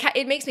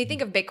 It makes me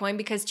think of Bitcoin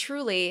because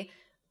truly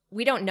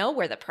we don't know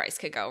where the price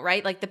could go,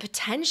 right? Like the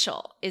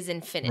potential is Right.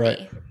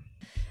 infinity.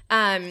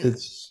 Um,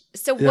 It's,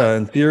 so yeah, what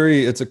in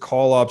theory, it's a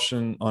call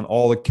option on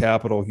all the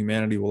capital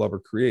humanity will ever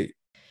create.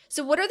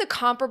 so what are the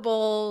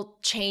comparable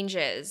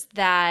changes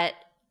that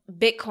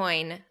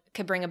Bitcoin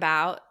could bring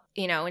about,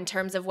 in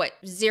terms of what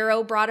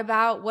zero brought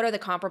about? What are the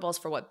comparables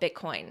for what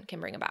Bitcoin can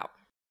bring about?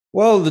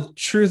 Well, the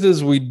truth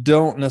is, we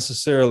don't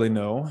necessarily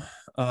know.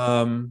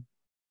 Um,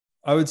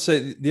 I would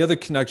say the other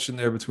connection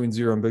there between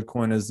zero and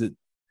Bitcoin is that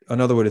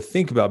another way to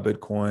think about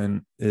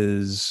Bitcoin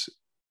is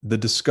the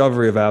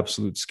discovery of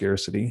absolute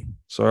scarcity.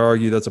 So I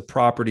argue that's a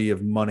property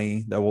of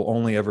money that will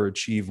only ever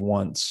achieve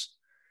once,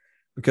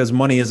 because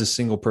money is a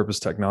single purpose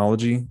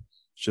technology,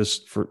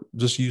 just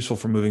useful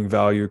for moving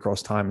value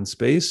across time and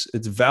space.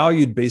 It's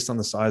valued based on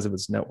the size of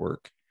its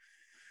network.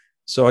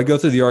 So I go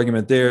through the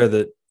argument there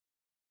that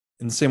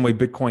in the same way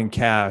Bitcoin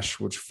Cash,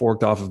 which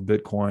forked off of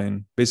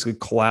Bitcoin, basically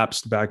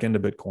collapsed back into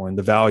Bitcoin,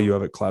 the value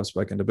of it collapsed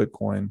back into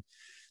Bitcoin.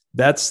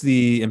 That's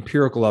the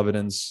empirical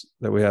evidence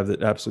that we have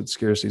that absolute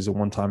scarcity is a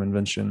one-time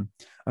invention.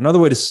 Another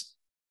way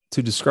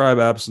to describe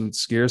absolute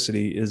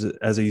scarcity is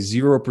as a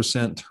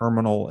 0%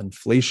 terminal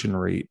inflation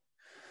rate.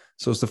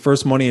 So it's the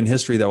first money in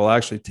history that will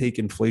actually take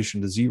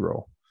inflation to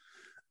zero.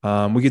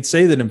 We could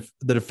say that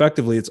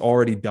effectively it's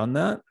already done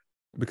that,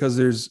 because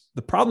there's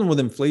the problem with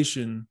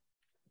inflation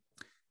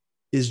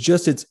is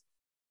just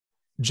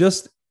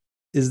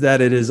is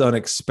that it is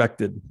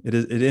unexpected.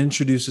 It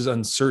introduces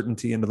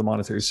uncertainty into the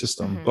monetary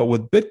system. Mm-hmm. But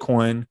with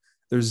Bitcoin,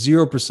 there's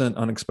 0%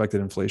 unexpected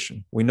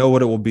inflation. We know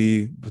what it will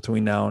be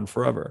between now and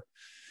forever.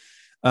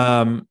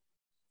 And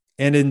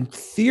in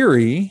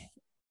theory,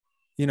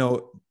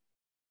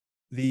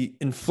 the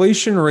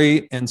inflation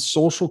rate and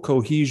social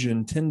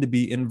cohesion tend to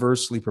be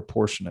inversely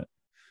proportionate.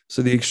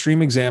 So the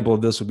extreme example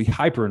of this would be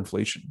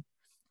hyperinflation,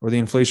 where the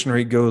inflation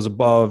rate goes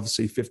above,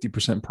 say,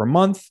 50% per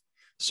month.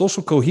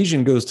 Social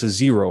cohesion goes to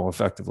zero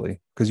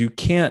effectively, because you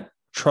can't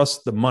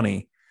trust the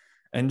money.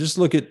 And just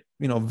look at,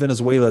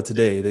 Venezuela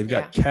today. They've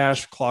got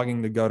cash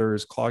clogging the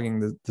gutters, clogging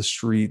the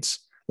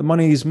streets. The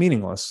money is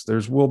meaningless.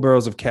 There's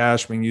wheelbarrows of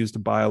cash being used to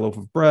buy a loaf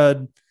of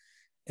bread.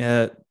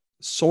 And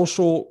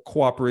social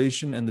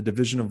cooperation and the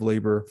division of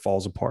labor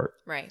falls apart.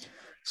 Right.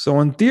 So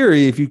in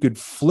theory, if you could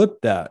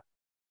flip that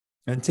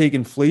and take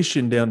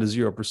inflation down to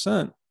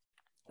 0%,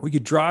 we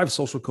could drive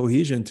social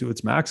cohesion to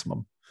its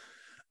maximum.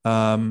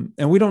 And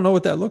we don't know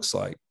what that looks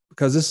like,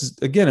 because this is,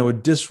 again, it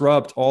would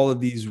disrupt all of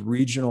these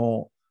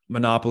regional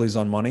monopolies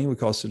on money we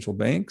call central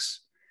banks.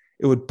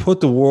 It would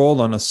put the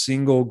world on a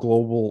single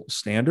global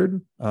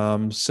standard,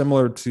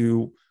 similar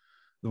to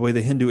the way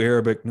the Hindu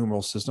Arabic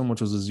numeral system,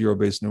 which was a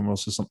zero-based numeral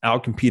system,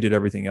 outcompeted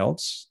everything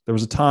else. There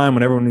was a time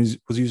when everyone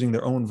was using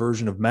their own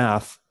version of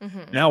math.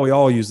 Mm-hmm. Now we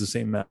all use the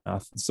same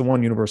math. It's the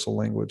one universal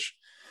language.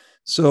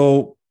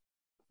 So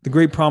the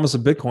great promise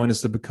of Bitcoin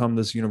is to become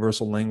this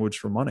universal language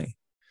for money.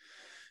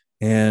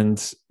 And,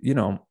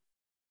 I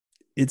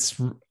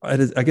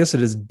guess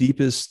at its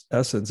deepest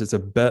essence, it's a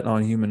bet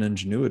on human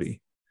ingenuity,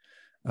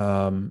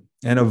 and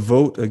a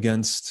vote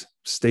against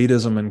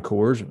statism and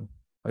coercion.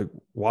 Like,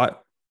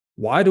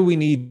 why do we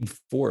need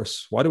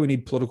force? Why do we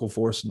need political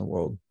force in the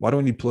world? Why do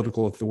we need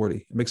political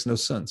authority? It makes no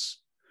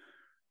sense.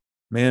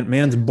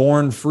 Man's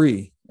born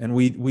free, and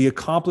we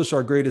accomplish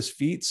our greatest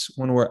feats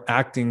when we're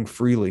acting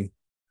freely.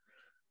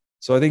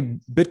 So I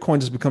think Bitcoin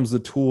just becomes the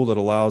tool that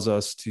allows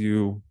us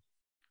to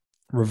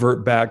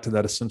revert back to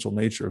that essential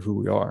nature of who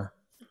we are.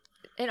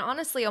 It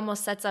honestly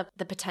almost sets up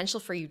the potential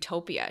for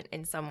utopia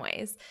in some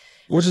ways.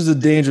 Which is a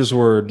dangerous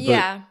word.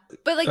 But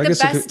like the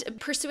best,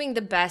 pursuing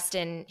the best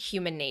in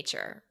human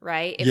nature,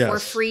 right? If we're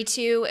free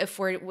to,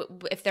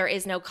 if there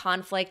is no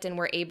conflict and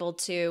we're able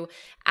to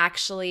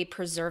actually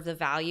preserve the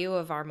value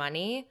of our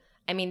money,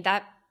 I mean,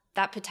 that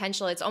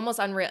potential, it's almost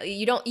unreal.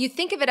 You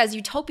think of it as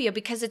utopia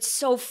because it's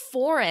so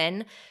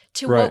foreign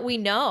to what we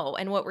know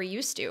and what we're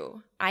used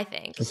to, I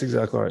think. That's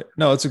exactly right.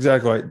 No, that's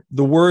exactly right.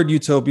 The word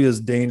utopia is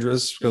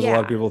dangerous because a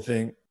lot of people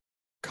think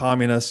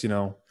communists,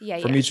 from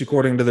each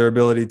according to their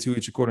ability, to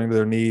each according to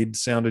their need,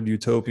 sounded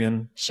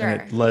utopian. Sure.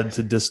 And it led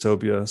to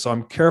dystopia. So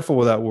I'm careful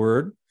with that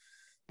word,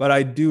 but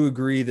I do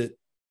agree that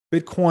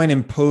Bitcoin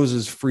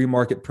imposes free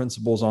market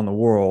principles on the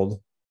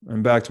world.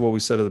 And back to what we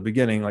said at the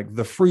beginning, like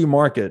the free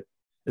market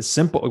is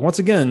simple. Once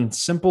again,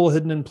 simple,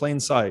 hidden in plain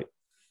sight.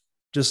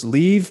 Just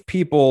leave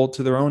people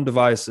to their own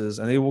devices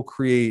and they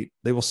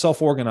will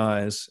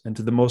self-organize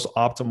into the most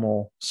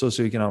optimal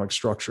socioeconomic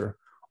structure.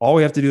 All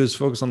we have to do is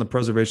focus on the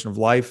preservation of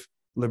life,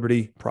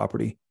 liberty,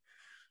 property.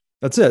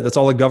 That's it. That's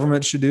all a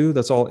government should do.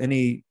 That's all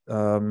any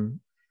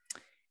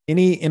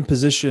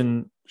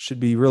imposition should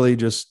be, really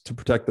just to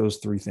protect those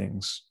three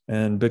things.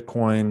 And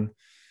Bitcoin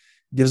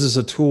gives us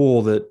a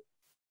tool that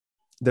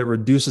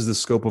reduces the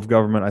scope of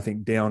government, I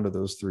think, down to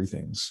those three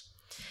things.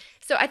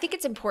 So I think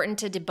it's important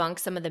to debunk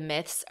some of the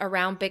myths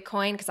around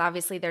Bitcoin, because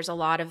obviously there's a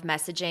lot of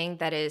messaging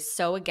that is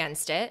so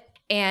against it.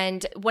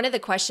 And one of the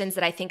questions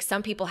that I think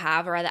some people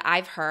have, or that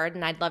I've heard,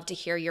 and I'd love to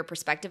hear your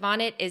perspective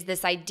on it, is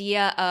this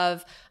idea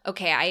of,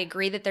 okay, I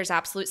agree that there's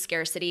absolute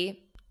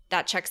scarcity.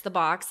 That checks the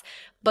box.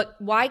 But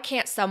why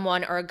can't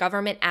someone or a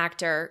government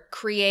actor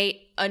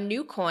create a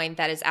new coin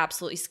that is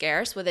absolutely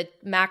scarce with a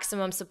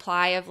maximum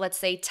supply of, let's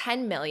say,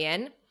 10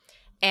 million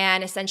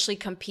and essentially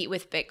compete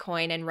with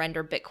Bitcoin and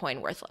render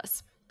Bitcoin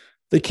worthless?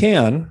 They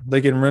can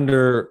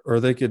render, or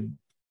they could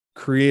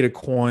create a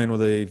coin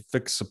with a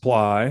fixed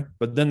supply.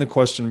 But then the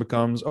question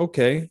becomes,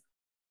 okay,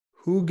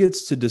 who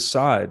gets to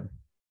decide?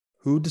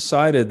 Who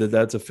decided that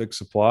that's a fixed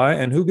supply,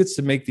 and who gets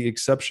to make the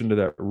exception to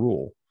that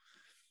rule?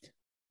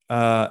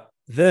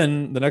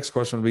 Then the next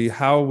question would be,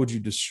 how would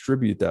you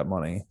distribute that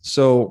money?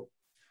 So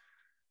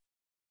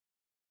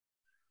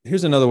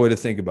here's another way to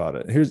think about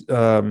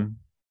it.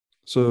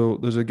 So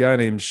there's a guy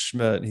named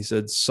Schmidt. He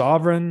said,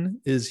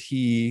 sovereign is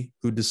he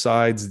who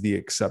decides the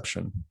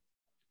exception.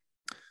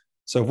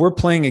 So if we're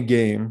playing a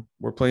game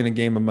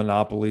of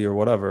Monopoly or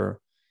whatever,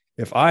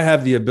 if I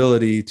have the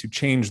ability to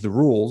change the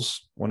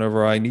rules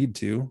whenever I need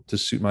to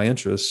suit my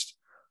interest,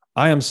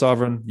 I am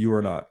sovereign, you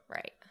are not.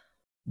 Right.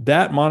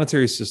 That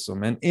monetary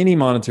system, and any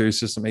monetary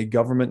system a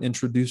government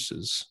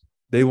introduces,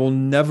 they will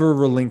never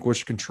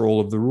relinquish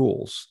control of the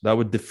rules. That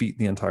would defeat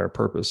the entire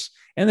purpose.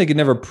 And they could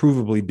never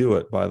provably do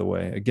it, by the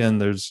way. Again,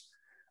 there's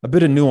a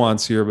bit of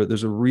nuance here, but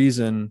there's a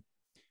reason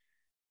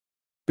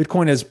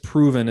Bitcoin has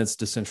proven its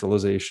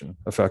decentralization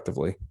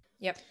effectively.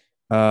 Yep.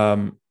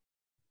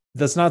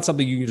 That's not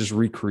something you can just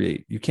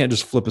recreate. You can't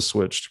just flip a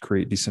switch to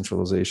create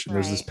decentralization.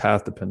 There's this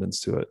path dependence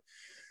to it.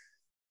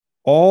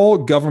 All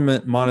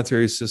government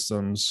monetary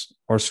systems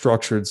are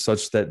structured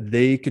such that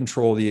they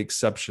control the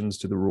exceptions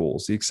to the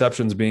rules. The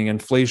exceptions being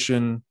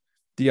inflation,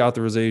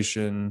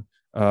 deauthorization,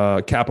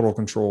 capital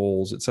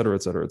controls, et cetera,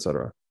 et cetera, et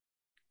cetera.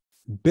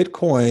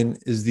 Bitcoin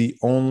is the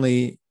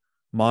only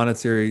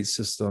monetary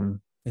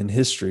system in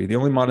history, the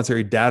only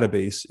monetary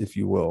database, if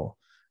you will,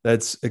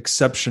 that's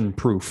exception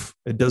proof.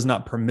 It does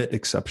not permit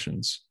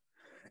exceptions.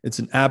 It's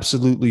an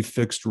absolutely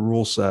fixed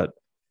rule set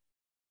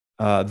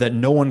that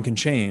no one can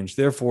change.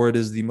 Therefore, it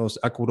is the most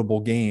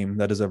equitable game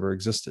that has ever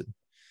existed.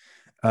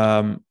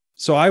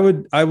 So I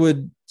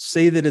would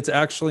say that it's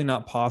actually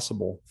not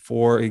possible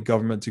for a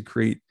government to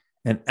create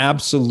an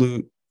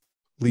absolutely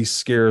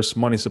scarce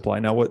money supply.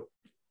 Now,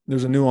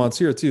 there's a nuance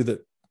here too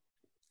that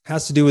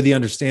has to do with the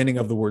understanding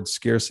of the word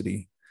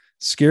scarcity.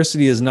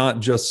 Scarcity is not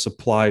just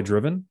supply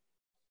driven.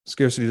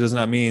 Scarcity does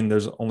not mean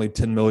there's only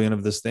 10 million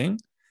of this thing.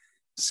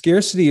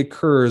 Scarcity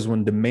occurs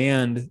when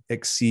demand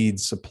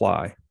exceeds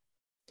supply.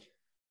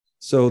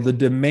 So the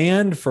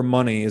demand for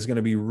money is going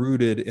to be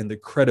rooted in the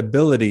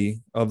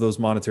credibility of those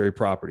monetary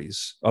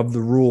properties, of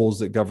the rules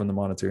that govern the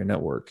monetary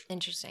network.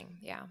 Interesting.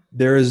 Yeah.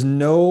 There is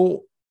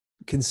no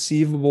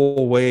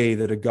conceivable way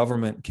that a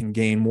government can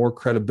gain more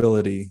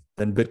credibility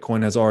than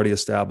Bitcoin has already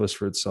established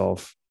for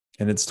itself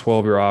in its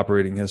 12-year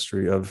operating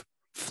history of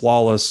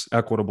flawless,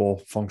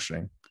 equitable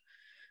functioning.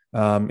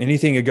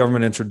 Anything a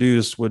government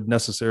introduced would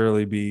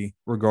necessarily be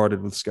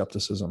regarded with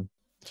skepticism.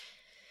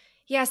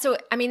 Yeah. So,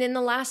 I mean, in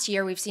the last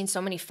year, we've seen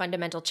so many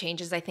fundamental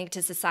changes, I think,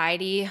 to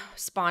society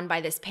spawned by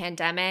this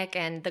pandemic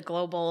and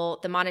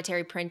the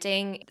monetary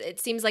printing. It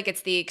seems like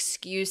it's the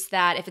excuse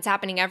that if it's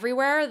happening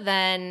everywhere,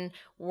 then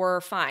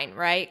we're fine,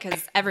 right?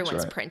 Because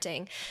everyone's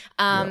printing.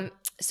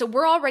 So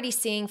we're already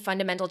seeing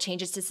fundamental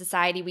changes to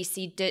society. We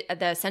see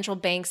the central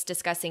banks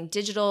discussing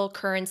digital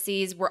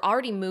currencies. We're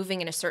already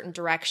moving in a certain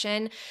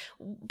direction.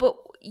 But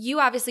you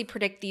obviously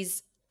predict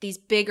these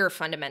bigger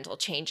fundamental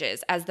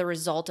changes as the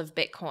result of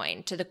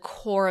Bitcoin to the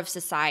core of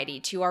society,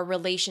 to our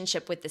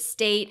relationship with the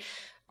state,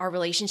 our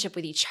relationship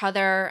with each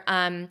other.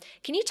 Can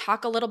you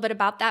talk a little bit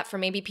about that for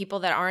maybe people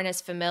that aren't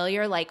as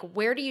familiar? Like,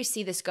 where do you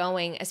see this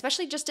going,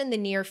 especially just in the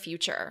near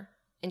future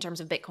in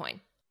terms of Bitcoin?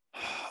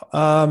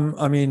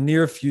 I mean,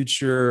 near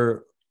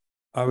future,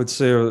 I would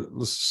say,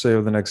 let's say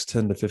over the next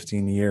 10 to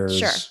 15 years,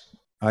 Sure.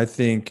 I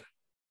think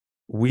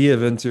we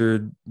have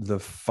entered the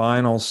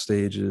final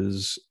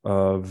stages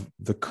of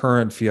the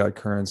current fiat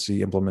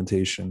currency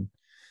implementation.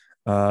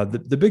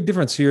 The big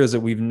difference here is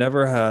that we've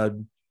never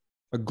had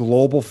a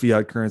global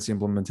fiat currency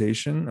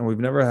implementation, and we've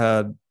never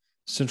had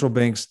central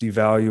banks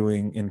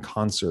devaluing in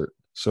concert.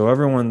 So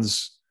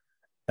everyone's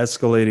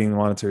escalating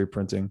monetary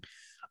printing.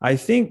 I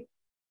think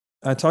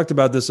I talked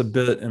about this a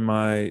bit in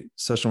my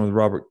session with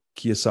Robert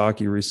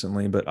Kiyosaki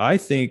recently, but I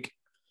think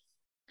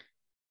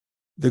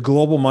the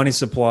global money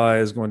supply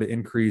is going to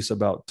increase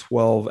about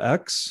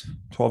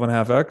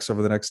 12.5x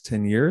over the next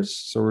 10 years.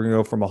 So we're going to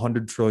go from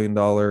 $100 trillion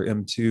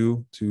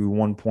M2 to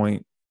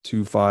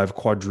 1.25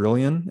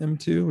 quadrillion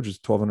M2, which is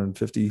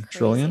 1,250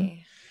 trillion.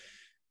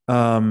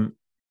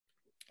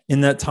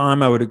 In that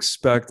time, I would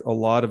expect a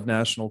lot of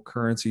national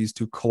currencies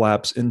to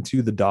collapse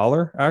into the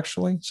dollar,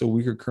 actually. So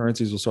weaker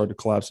currencies will start to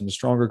collapse into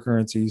stronger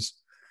currencies.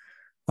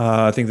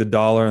 I think the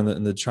dollar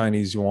and the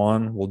Chinese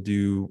yuan will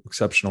do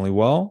exceptionally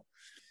well.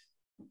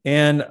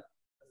 And,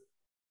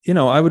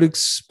 I would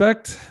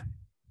expect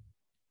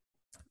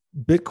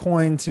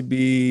Bitcoin to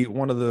be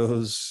one of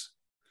those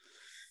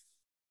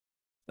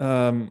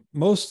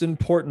most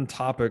important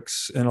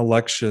topics in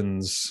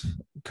elections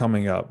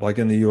coming up, like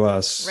in the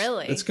US.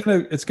 Really? It's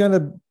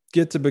gonna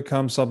get to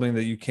become something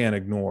that you can't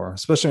ignore,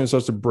 especially when it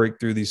starts to break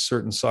through these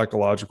certain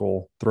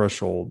psychological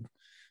threshold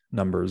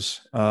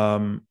numbers.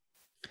 And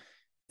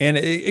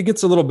it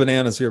gets a little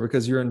bananas here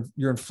because you're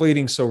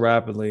inflating so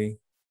rapidly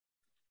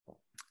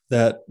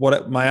that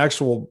my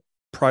actual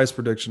price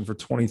prediction for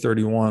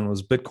 2031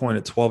 was Bitcoin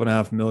at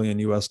 12.5 million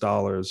US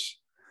dollars.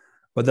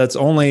 But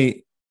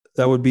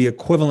that would be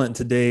equivalent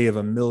today of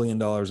 $1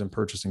 million in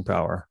purchasing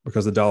power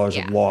because the dollars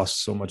have Yeah.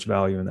 lost so much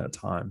value in that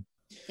time.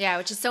 Yeah,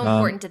 which is so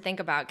important to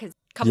think about because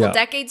a couple Yeah,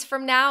 decades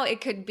from now,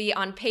 it could be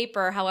on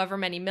paper however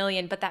many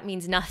million, but that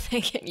means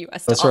nothing in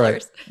US that's right.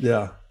 dollars.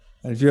 Yeah.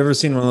 And if you've ever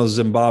seen one of those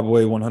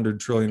Zimbabwe $100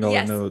 trillion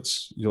Yes.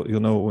 notes, you'll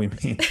know what we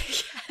mean.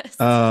 Yes.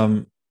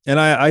 And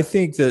I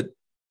think that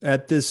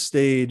at this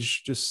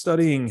stage, just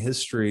studying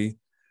history,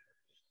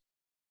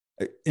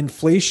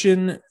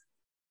 inflation,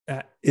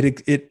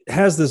 it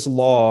has this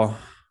law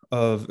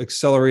of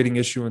accelerating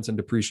issuance and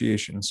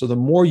depreciation. So the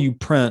more you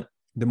print,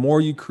 the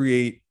more you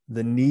create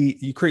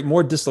you create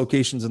more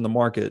dislocations in the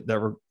market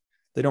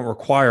they don't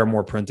require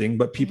more printing,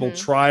 but people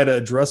try to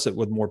address it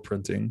with more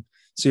printing.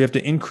 So you have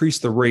to increase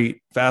the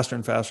rate faster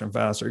and faster and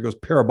faster. It goes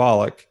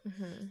parabolic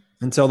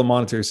until the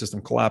monetary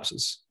system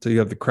collapses. So you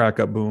have the crack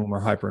up boom or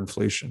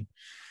hyperinflation.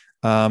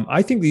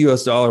 I think the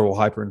US dollar will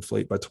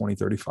hyperinflate by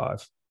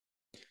 2035.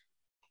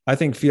 I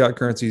think fiat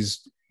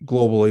currencies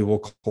globally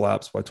will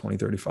collapse by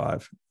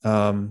 2035.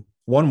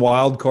 One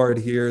wild card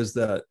here is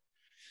that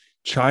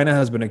China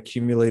has been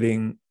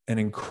accumulating an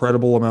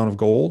incredible amount of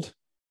gold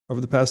over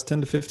the past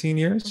 10 to 15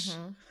 years.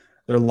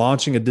 They're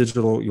launching a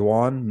digital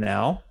yuan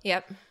now.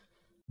 Yep.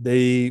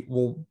 They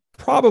will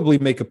probably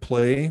make a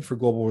play for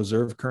global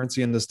reserve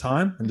currency in this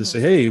time and just say,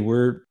 hey,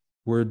 we're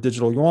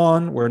digital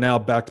yuan. We're now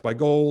backed by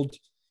gold.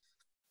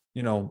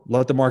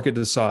 Let the market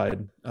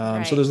decide.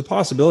 Right. So there's a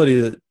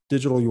possibility that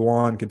digital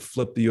yuan could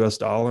flip the US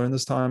dollar in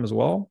this time as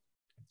well,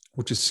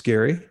 which is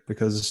scary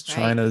because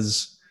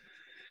China's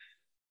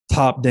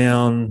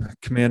top-down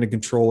command and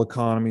control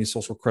economy,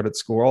 social credit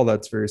score, all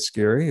that's very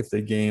scary if they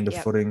gained a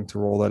footing to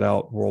roll that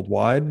out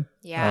worldwide.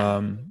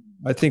 Yeah.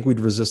 I think we'd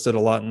resist it a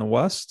lot in the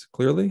West,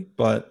 clearly,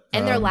 but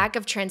and their lack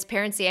of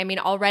transparency. I mean,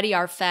 already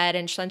our Fed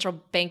and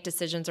central bank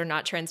decisions are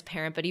not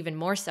transparent, but even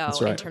more so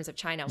in terms of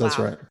China. That's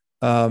wow. right.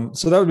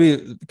 So that would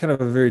be kind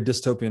of a very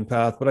dystopian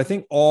path. But I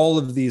think all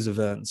of these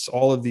events,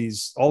 all of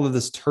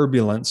this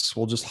turbulence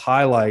will just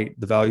highlight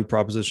the value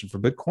proposition for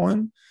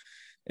Bitcoin.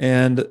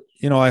 And,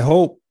 I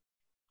hope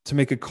to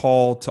make a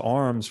call to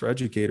arms for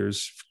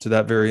educators to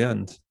that very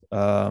end.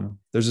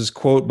 There's this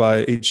quote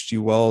by H.G.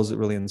 Wells that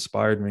really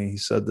inspired me. He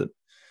said that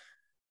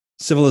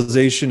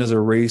civilization is a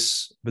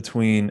race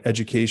between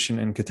education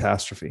and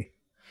catastrophe.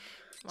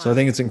 Wow. So I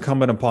think it's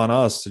incumbent upon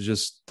us to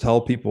just tell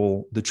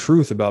people the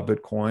truth about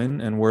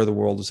Bitcoin and where the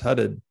world is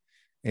headed,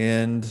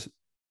 and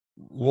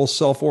we'll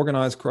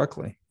self-organize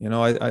correctly.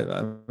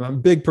 I'm a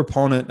big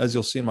proponent, as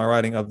you'll see in my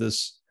writing, of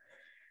this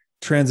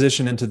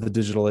transition into the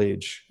digital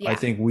age. I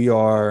think we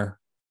are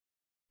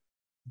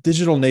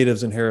digital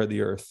natives inherit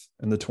the earth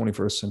in the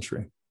 21st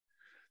century.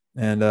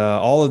 And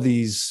all of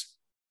these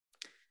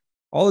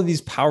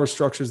power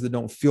structures that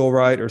don't feel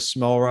right or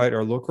smell right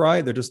or look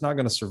right, they're just not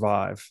going to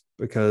survive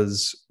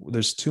because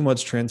there's too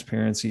much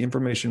transparency.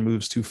 Information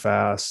moves too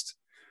fast.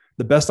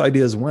 The best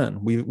ideas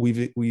win.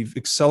 We've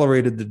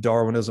accelerated the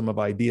Darwinism of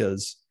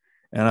ideas,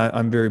 and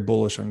I'm very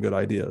bullish on good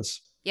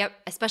ideas. Yep,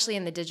 especially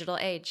in the digital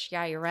age.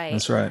 Yeah, you're right.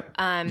 That's right.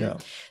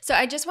 So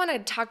I just want to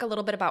talk a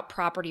little bit about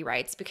property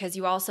rights because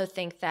you also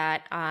think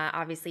that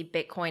obviously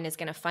Bitcoin is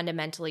going to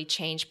fundamentally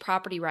change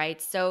property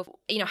rights. So,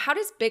 how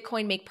does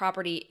Bitcoin make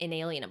property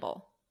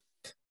inalienable?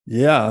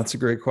 Yeah, that's a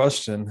great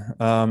question.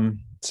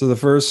 So the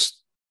first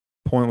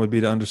point would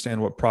be to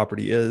understand what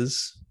property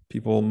is.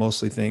 People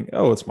mostly think,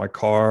 oh, it's my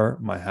car,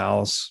 my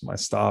house, my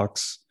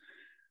stocks,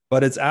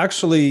 but it's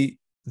actually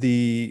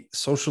the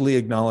socially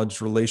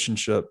acknowledged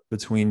relationship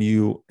between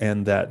you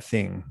and that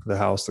thing, the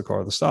house, the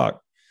car, the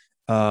stock,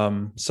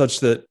 such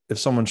that if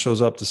someone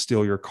shows up to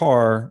steal your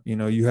car,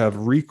 you have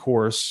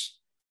recourse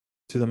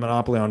to the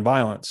monopoly on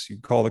violence. You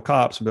call the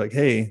cops and be like,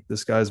 hey,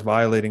 this guy's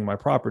violating my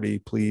property.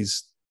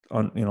 Please,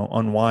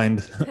 unwind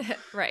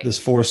this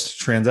forced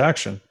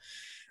transaction.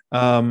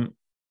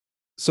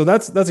 So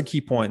that's a key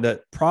point,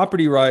 that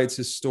property rights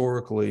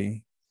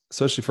historically,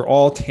 especially for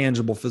all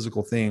tangible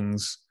physical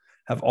things,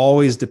 have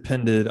always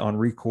depended on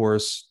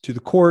recourse to the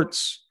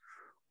courts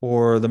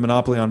or the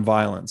monopoly on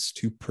violence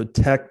to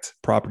protect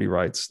property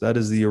rights. That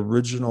is the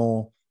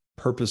original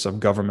purpose of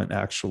government,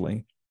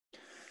 actually.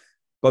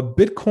 But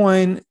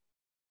Bitcoin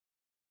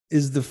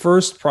is the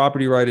first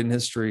property right in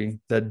history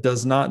that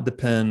does not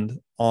depend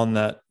on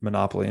that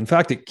monopoly. In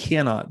fact, it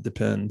cannot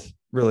depend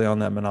really on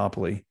that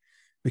monopoly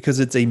because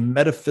it's a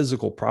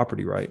metaphysical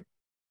property right.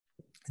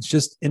 It's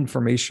just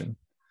information.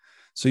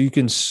 So you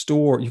can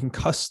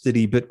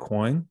custody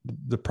Bitcoin,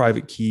 the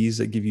private keys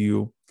that give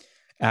you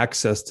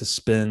access to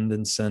spend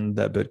and send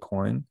that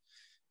Bitcoin,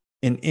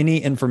 in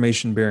any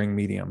information bearing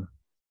medium.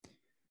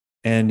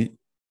 And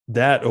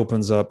that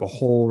opens up a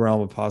whole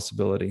realm of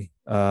possibility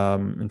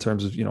in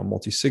terms of,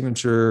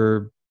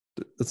 multi-signature.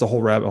 That's a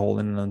whole rabbit hole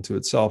in and unto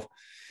itself.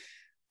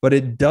 But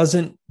it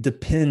doesn't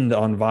depend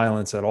on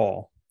violence at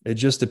all. It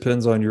just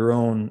depends on your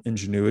own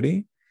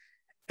ingenuity.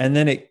 And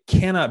then it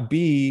cannot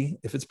be,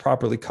 if it's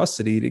properly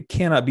custodied, it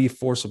cannot be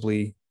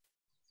forcibly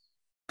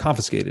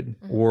confiscated,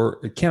 or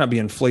it cannot be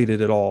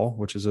inflated at all,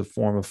 which is a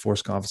form of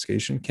forced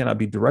confiscation, cannot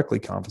be directly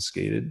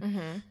confiscated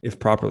if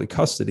properly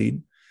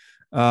custodied.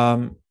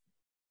 And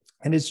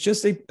it's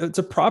just it's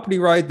a property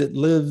right that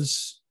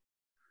lives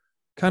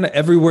kind of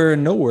everywhere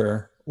and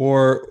nowhere.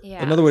 Or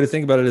another way to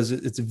think about it is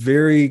it's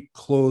very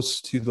close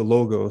to the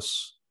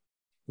logos,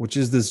 which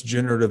is this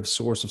generative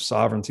source of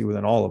sovereignty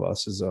within all of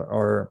us, is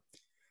our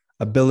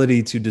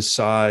ability to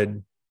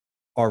decide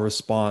our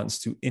response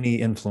to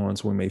any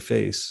influence we may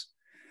face.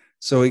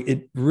 So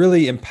it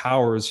really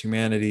empowers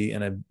humanity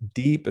in a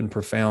deep and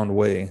profound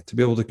way to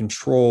be able to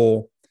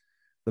control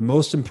the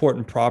most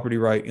important property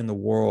right in the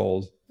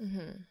world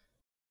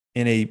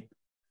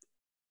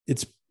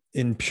it's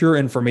in pure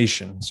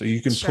information. So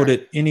you can put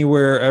it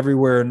anywhere,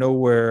 everywhere,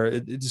 nowhere.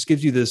 It just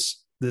gives you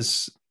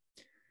this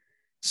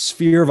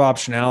sphere of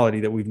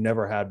optionality that we've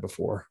never had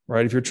before,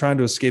 right? If you're trying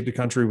to escape the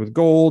country with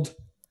gold,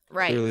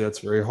 clearly that's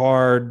very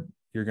hard.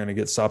 You're going to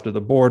get stopped at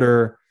the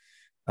border.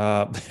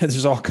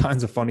 There's all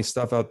kinds of funny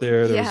stuff out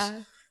there. There's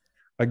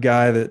a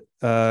guy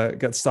that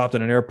got stopped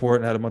at an airport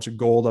and had a bunch of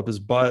gold up his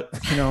butt,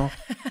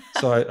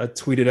 So I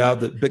tweeted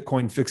out that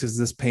Bitcoin fixes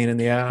this pain in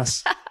the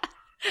ass.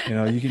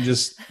 You can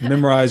just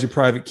memorize your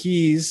private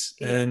keys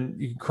and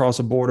you can cross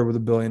a border with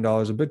 $1 billion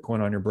of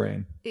Bitcoin on your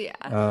brain.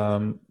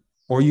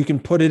 Or you can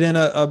put it in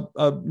a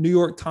New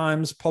York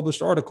Times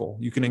published article.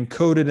 You can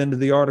encode it into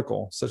the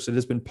article such that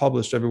it's been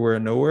published everywhere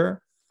and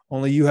nowhere.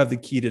 Only you have the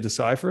key to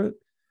decipher it.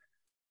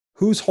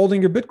 Who's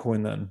holding your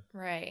Bitcoin then?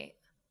 Right.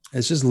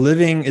 It's just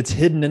living, it's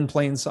hidden in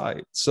plain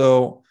sight.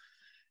 So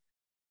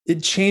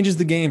it changes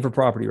the game for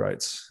property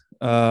rights.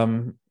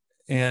 And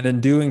in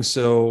doing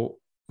so,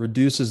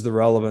 reduces the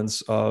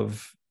relevance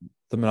of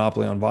the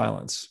monopoly on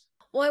violence.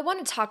 Well, I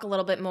want to talk a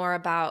little bit more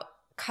about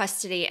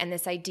custody and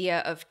this idea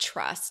of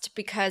trust,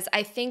 because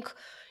I think,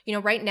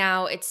 right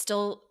now it's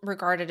still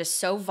regarded as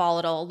so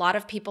volatile. A lot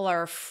of people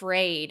are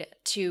afraid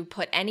to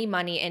put any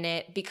money in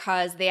it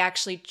because they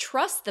actually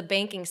trust the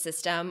banking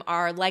system,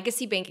 our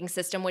legacy banking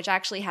system, which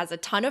actually has a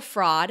ton of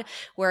fraud,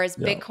 whereas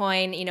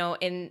Bitcoin,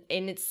 in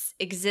its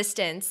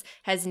existence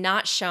has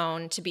not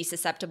shown to be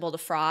susceptible to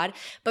fraud.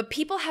 But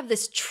people have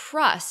this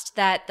trust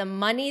that the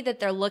money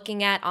that they're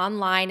looking at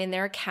online in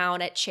their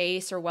account at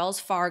Chase or Wells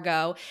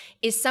Fargo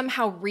is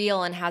somehow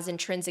real and has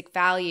intrinsic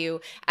value,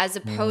 as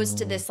opposed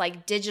to this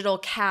like digital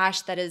cash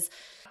that it's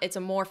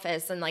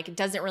amorphous and like it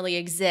doesn't really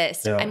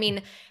exist. I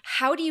mean,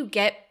 how do you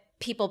get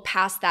people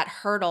past that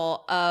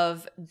hurdle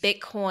of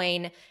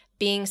Bitcoin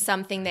being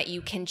something that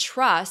you can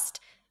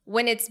trust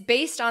when it's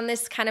based on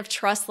this kind of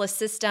trustless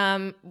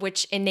system,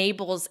 which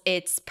enables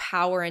its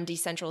power and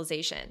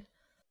decentralization?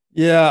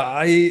 Yeah,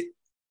 I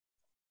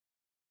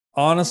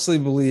honestly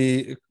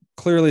believe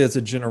clearly it's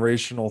a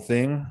generational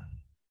thing,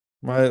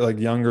 right? Like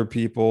younger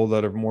people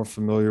that are more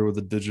familiar with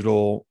the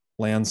digital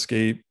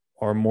landscape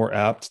are more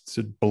apt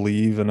to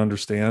believe and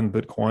understand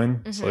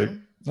Bitcoin. It's like,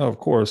 oh, of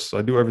course,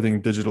 I do everything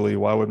digitally.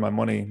 Why would my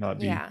money not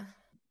be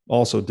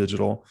also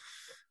digital?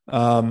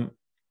 So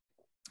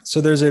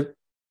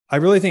I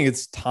really think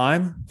it's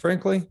time,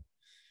 frankly.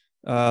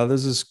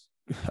 There's this,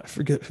 I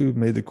forget who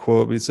made the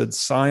quote, but he said,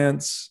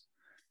 science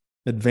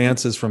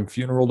advances from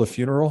funeral to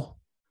funeral,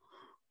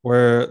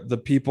 where the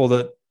people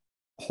that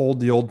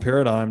hold the old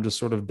paradigm just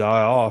sort of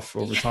die off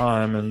over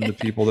time. And the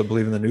people that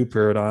believe in the new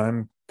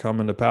paradigm come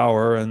into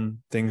power and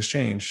things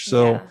change.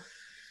 So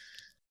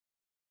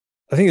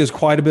I think there's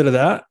quite a bit of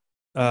that.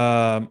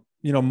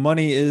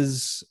 Money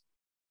is,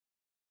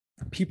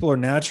 people are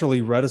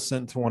naturally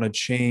reticent to want to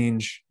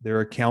change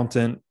their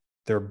accountant,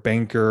 their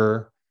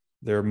banker,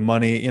 their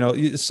money.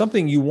 It's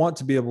something you want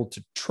to be able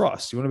to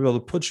trust. You want to be able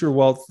to put your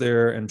wealth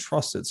there and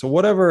trust it. So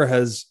whatever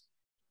has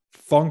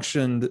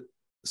functioned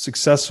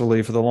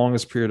successfully for the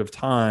longest period of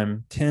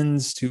time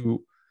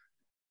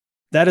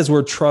that is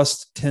where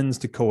trust tends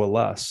to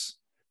coalesce.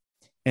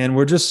 And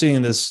we're just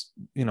seeing this,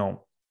 in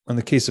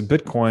the case of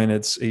Bitcoin,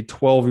 it's a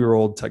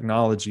 12-year-old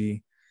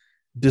technology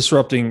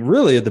disrupting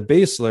really at the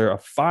base layer a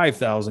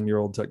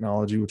 5,000-year-old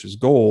technology, which is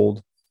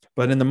gold.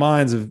 But in the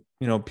minds of,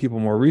 people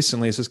more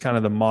recently, it's just kind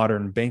of the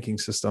modern banking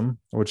system,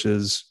 which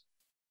is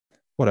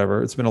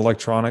whatever. It's been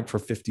electronic for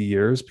 50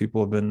 years.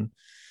 People have been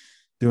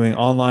doing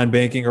online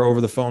banking or over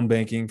the phone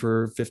banking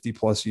for 50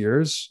 plus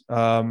years.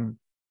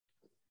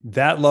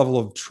 That level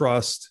of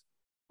trust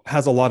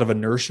has a lot of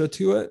inertia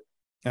to it.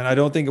 And I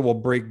don't think it will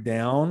break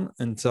down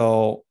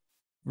until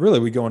really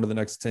we go into the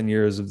next 10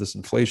 years of this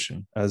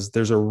inflation, as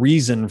there's a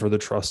reason for the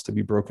trust to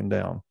be broken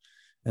down.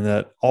 And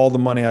that all the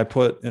money I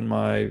put in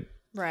my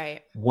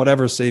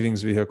whatever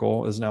savings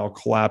vehicle is now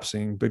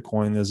collapsing.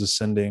 Bitcoin is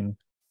ascending.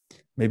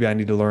 Maybe I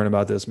need to learn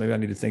about this. Maybe I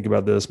need to think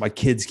about this. My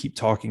kids keep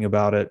talking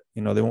about it.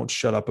 They won't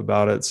shut up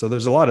about it. So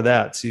there's a lot of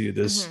that too.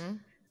 This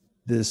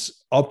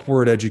this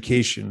upward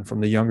education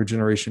from the younger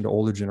generation to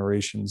older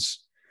generations.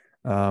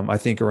 I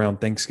think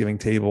around Thanksgiving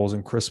tables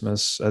and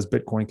Christmas, as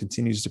Bitcoin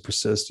continues to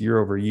persist year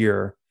over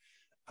year,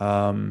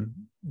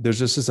 there's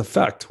just this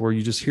effect where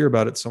you just hear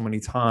about it so many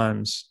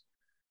times,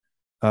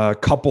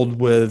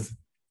 coupled with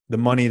the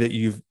money that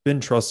you've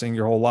been trusting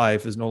your whole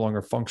life is no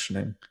longer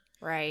functioning.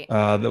 Right.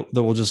 That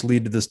will just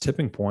lead to this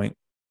tipping point.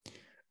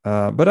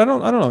 But I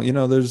don't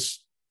know.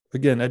 There's,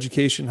 again,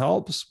 education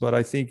helps, but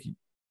I think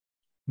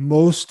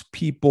most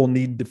people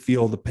need to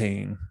feel the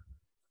pain.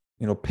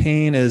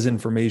 Pain is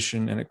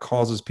information, and it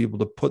causes people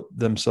to put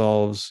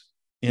themselves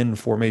in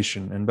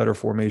formation and better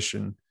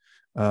formation,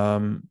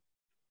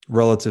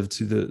 relative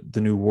to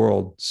the new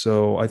world.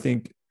 So I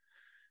think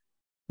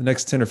the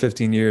next 10 or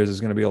 15 years is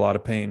going to be a lot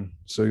of pain.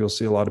 So you'll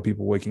see a lot of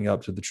people waking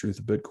up to the truth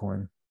of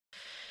Bitcoin.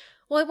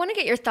 Well, I want to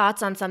get your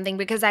thoughts on something,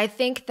 because I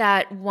think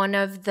that one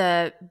of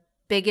the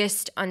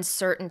biggest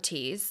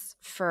uncertainties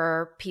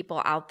for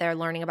people out there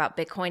learning about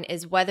Bitcoin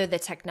is whether the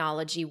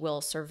technology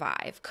will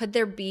survive. Could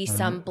there be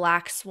some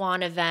black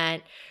swan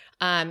event?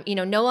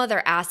 No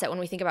other asset, when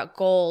we think about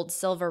gold,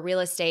 silver, real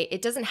estate,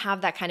 it doesn't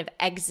have that kind of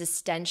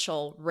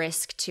existential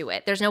risk to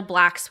it. There's no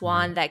black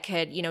swan that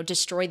could,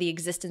 destroy the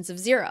existence of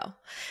zero.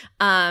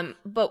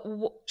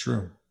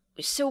 True.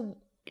 So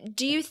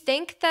do you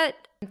think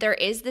that there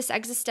is this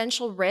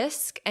existential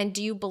risk, and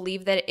do you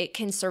believe that it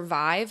can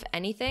survive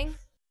anything?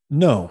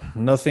 No,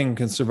 nothing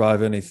can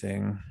survive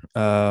anything.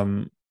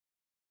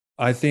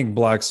 I think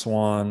black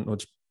swan,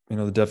 which,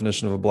 the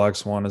definition of a black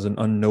swan is an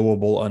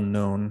unknowable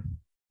unknown.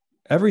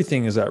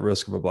 Everything is at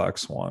risk of a black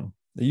swan.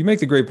 You make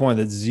the great point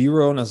that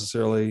zero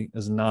necessarily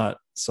is not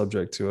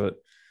subject to it,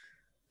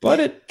 but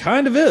it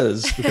kind of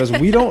is, because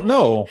we don't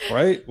know,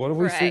 right? What if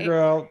we figure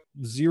out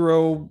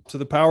zero to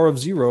the power of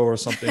zero or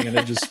something, and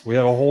we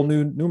have a whole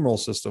new numeral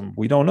system?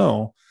 We don't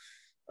know.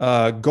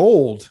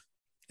 Gold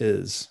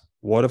is,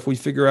 what if we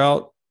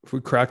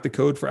crack the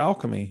code for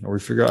alchemy, or we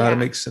figure out how to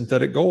make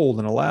synthetic gold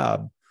in a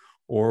lab,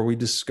 or we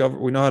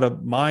know how to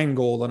mine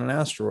gold on an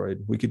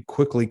asteroid. We could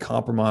quickly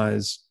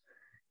compromise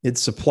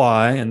its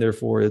supply, and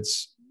therefore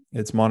its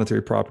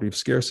monetary property of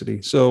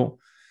scarcity. So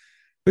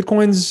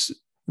Bitcoin's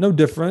no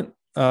different.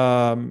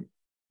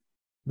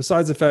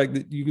 Besides the fact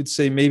that you could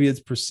say maybe it's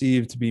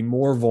perceived to be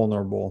more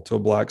vulnerable to a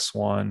black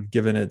swan,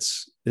 given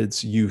its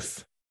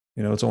youth.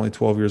 It's only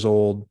 12 years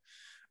old.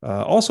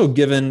 Also,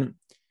 given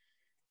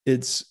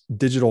its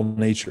digital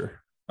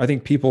nature, I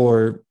think people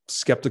are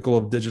skeptical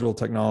of digital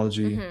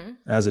technology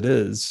as it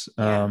is.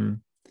 And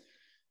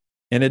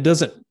it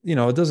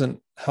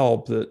doesn't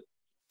help that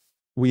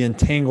we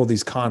entangle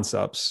these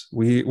concepts.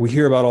 We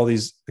hear about all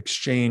these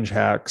exchange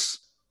hacks.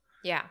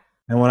 Yeah.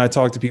 And when I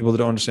talk to people that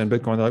don't understand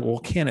Bitcoin, they're like, well,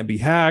 can it be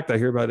hacked? I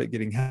hear about it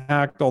getting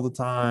hacked all the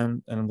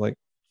time. And I'm like,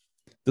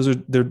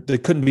 they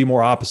couldn't be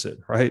more opposite,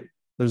 right?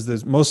 There's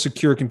the most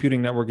secure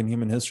computing network in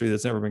human history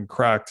that's never been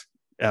cracked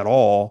at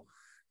all.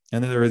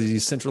 And then there are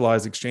these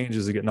centralized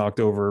exchanges that get knocked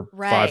over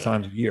 5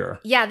 times a year.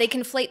 Yeah, they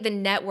conflate the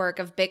network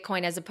of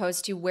Bitcoin as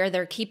opposed to where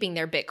they're keeping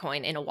their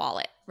Bitcoin in a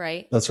wallet,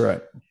 right? That's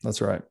right.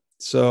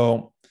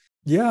 So,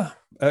 yeah,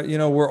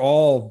 we're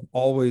all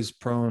always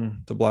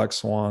prone to black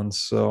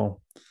swans. So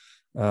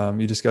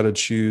you just got to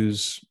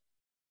choose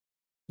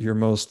your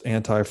most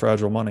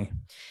anti-fragile money.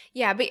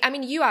 Yeah, but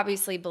you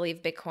obviously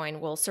believe Bitcoin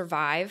will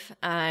survive,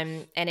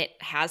 and it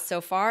has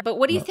so far. But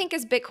what do you think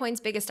is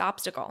Bitcoin's biggest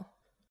obstacle?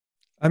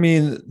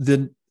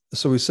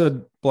 So we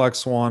said black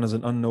swan is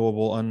an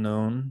unknowable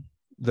unknown.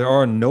 There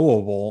are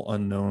knowable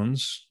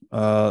unknowns,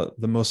 the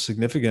most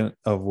significant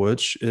of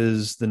which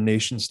is the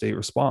nation state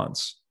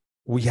response.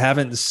 We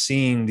haven't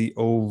seen the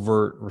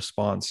overt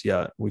response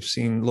yet. We've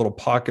seen little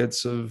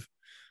pockets of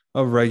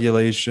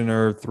regulation,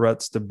 or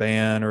threats to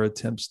ban, or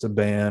attempts to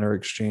ban, or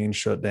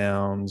exchange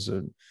shutdowns,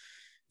 and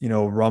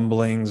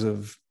rumblings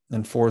of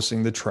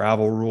enforcing the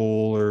travel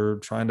rule, or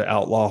trying to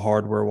outlaw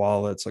hardware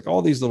wallets, like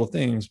all these little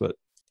things. But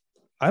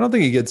I don't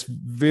think it gets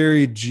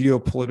very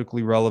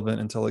geopolitically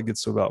relevant until it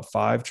gets to about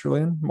 5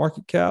 trillion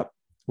market cap,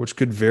 which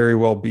could very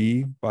well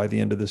be by the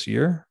end of this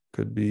year.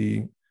 Could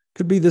be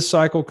this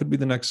cycle, could be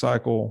the next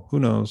cycle. Who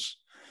knows?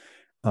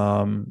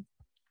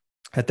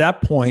 At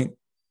that point,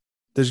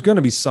 there's going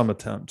to be some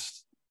attempt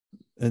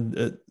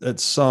at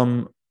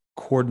some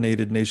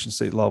coordinated nation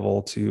state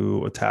level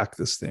to attack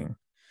this thing.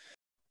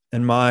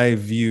 In my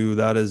view,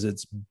 that is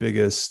its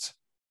biggest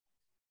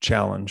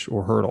challenge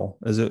or hurdle,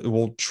 as it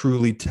will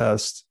truly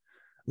test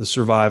the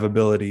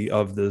survivability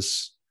of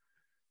this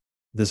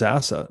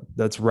asset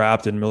that's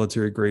wrapped in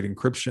military grade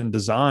encryption,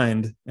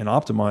 designed and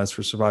optimized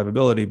for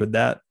survivability. But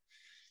that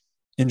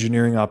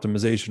engineering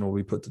optimization will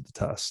be put to the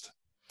test.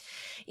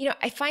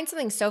 I find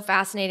something so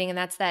fascinating, and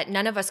that's that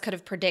none of us could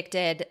have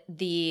predicted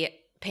the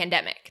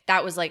pandemic.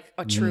 That was like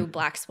a true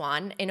black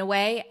swan in a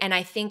way. And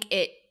I think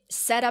it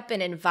set up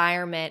an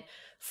environment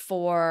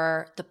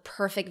for the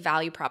perfect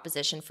value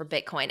proposition for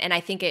Bitcoin. And I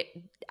think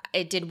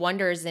it did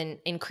wonders in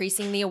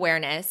increasing the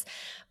awareness.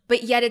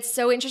 But yet it's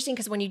so interesting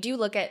because when you do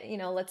look at,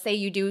 let's say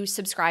you do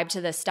subscribe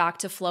to the stock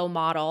to flow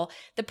model,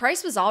 the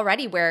price was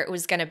already where it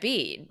was going to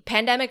be,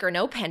 pandemic or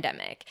no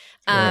pandemic.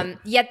 Right.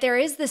 Yet there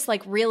is this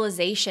like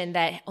realization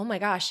that, oh my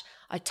gosh,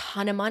 a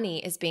ton of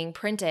money is being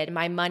printed.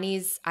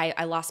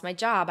 I lost my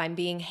job. I'm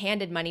being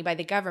handed money by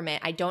the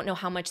government. I don't know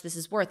how much this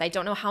is worth. I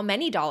don't know how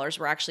many dollars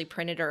were actually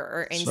printed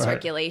or in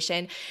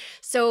circulation.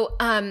 So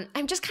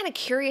I'm just kind of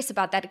curious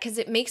about that because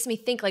it makes me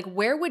think like,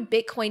 where would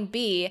Bitcoin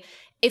be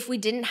if we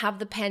didn't have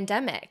the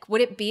pandemic? Would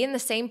it be in the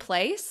same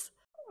place?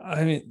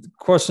 I mean, the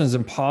question is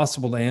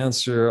impossible to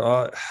answer.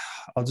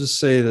 I'll just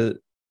say that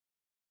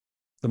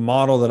the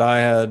model that I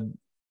had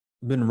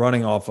been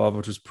running off of,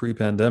 which was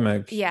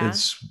pre-pandemic, Yeah.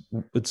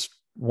 it's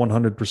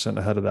 100%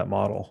 ahead of that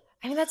model.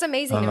 I mean, that's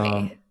amazing to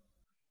me.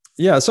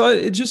 Yeah. So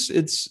I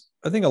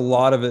think a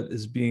lot of it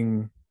is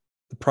the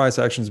price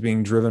action is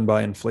being driven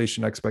by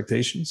inflation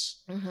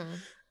expectations.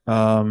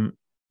 Mm-hmm.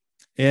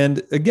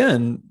 And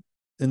again,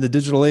 in the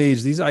digital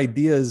age, these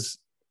ideas,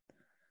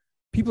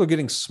 people are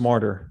getting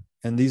smarter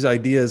and these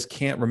ideas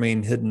can't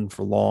remain hidden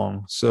for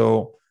long.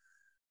 So,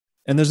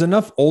 and there's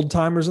enough old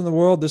timers in the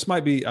world.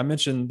 I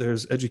mentioned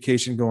there's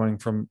education going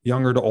from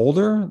younger to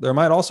older. There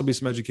might also be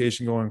some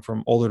education going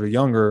from older to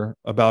younger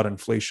about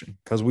inflation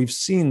because we've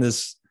seen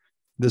this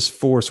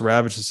force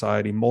ravage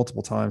society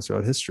multiple times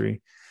throughout history.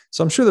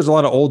 So I'm sure there's a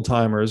lot of old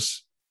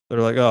timers that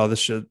are like, oh, this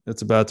shit,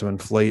 it's about to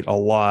inflate a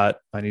lot.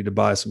 I need to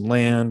buy some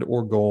land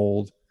or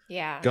gold,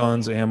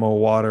 guns, ammo,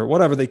 water,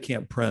 whatever they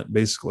can't print,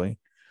 basically.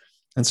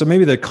 And so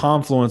maybe the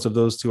confluence of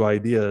those two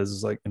ideas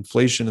is like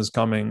inflation is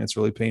coming, it's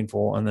really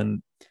painful. And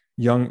then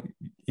youngins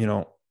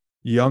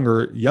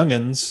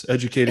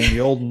educating the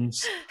old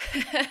ones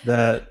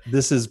that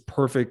this is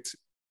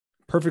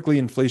perfectly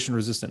inflation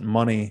resistant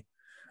money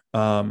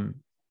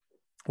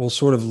will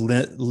sort of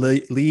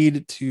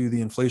lead to the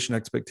inflation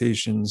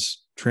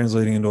expectations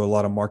translating into a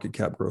lot of market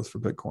cap growth for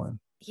Bitcoin.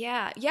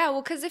 Yeah.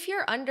 Well, because if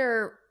you're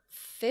under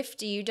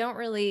 50, you don't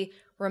really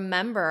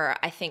remember,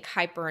 I think,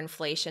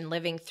 hyperinflation,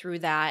 living through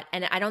that.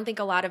 And I don't think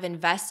a lot of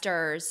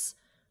investors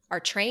are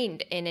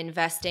trained in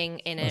investing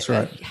in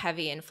a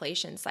heavy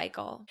inflation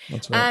cycle.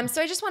 That's right.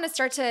 So I just want to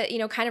start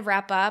to, kind of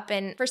wrap up.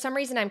 And for some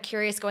reason, I'm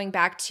curious, going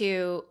back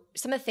to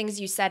some of the things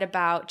you said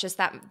about just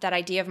that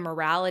idea of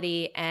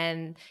morality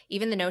and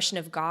even the notion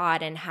of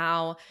God, and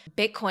how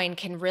Bitcoin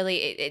can really,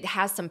 it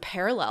has some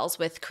parallels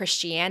with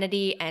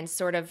Christianity and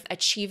sort of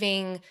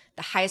achieving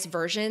the highest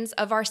versions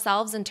of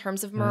ourselves in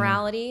terms of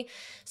morality.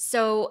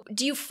 So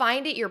do you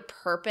find it your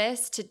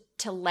purpose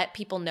to let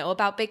people know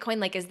about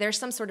Bitcoin? Like, is there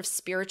some sort of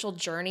spiritual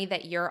journey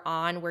that you're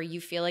on where you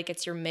feel like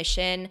it's your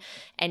mission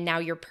and now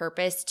your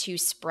purpose to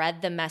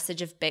spread the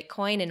message of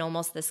Bitcoin in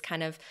almost this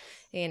kind of,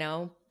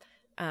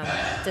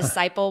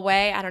 disciple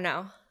way? I don't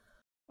know.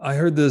 I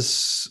heard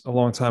this a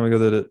long time ago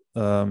that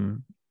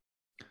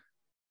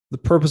the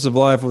purpose of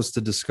life was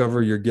to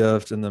discover your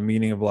gift, and the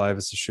meaning of life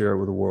is to share it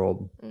with the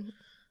world. Mm-hmm.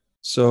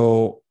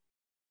 So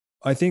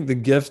I think the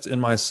gift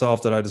in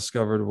myself that I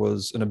discovered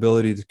was an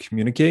ability to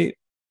communicate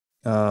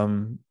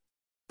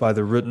by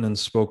the written and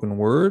spoken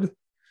word.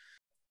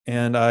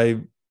 And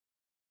I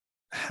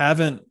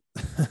haven't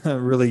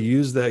really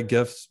used that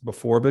gift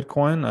before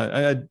Bitcoin.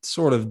 I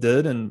sort of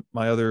did in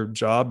my other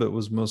job.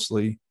 It's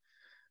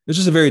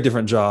just a very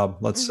different job,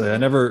 let's say. I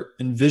never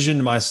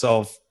envisioned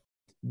myself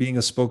being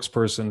a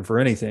spokesperson for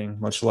anything,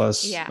 much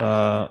less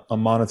a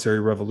monetary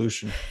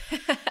revolution.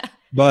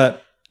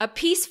 But a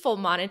peaceful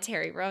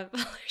monetary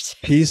revolution.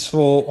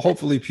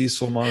 Hopefully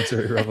peaceful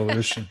monetary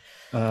revolution.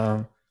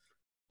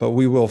 But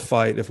we will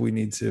fight if we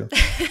need to.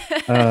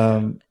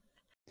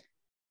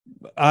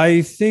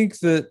 I think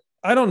that,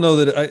 I don't know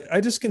that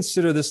I just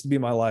consider this to be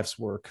my life's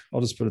work.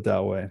 I'll just put it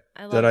that way.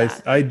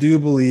 I do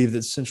believe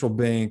that central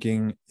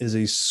banking is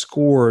a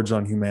scourge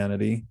on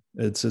humanity.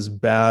 It's as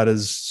bad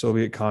as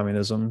Soviet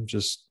communism,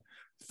 just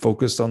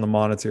focused on the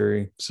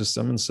monetary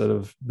system instead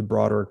of the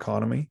broader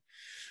economy.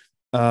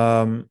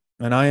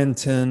 And I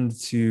intend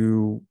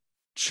to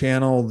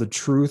channel the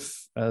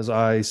truth as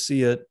I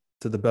see it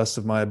to the best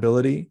of my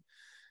ability,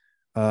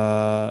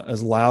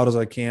 as loud as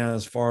I can,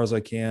 as far as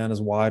I can,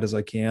 as wide as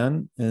I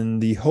can, in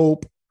the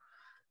hope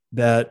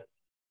that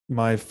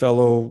my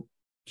fellow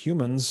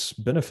humans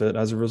benefit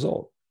as a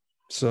result.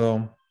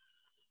 So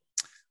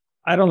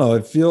I don't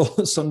know.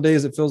 Some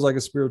days it feels like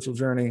a spiritual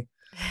journey.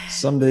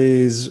 Some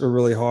days are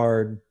really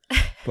hard,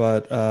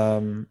 but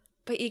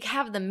you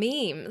have the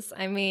memes.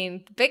 I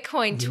mean,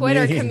 Bitcoin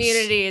Twitter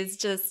community is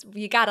just,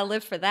 you got to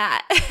live for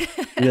that.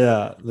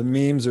 Yeah. The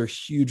memes are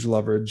huge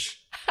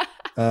leverage.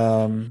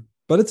 But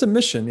it's a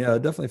mission. Yeah.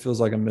 It definitely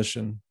feels like a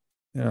mission.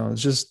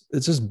 It's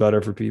just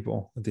better for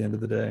people at the end of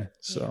the day.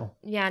 So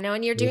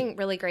and you're doing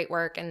really great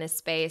work in this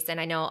space.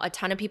 And I know a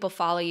ton of people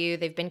follow you.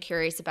 They've been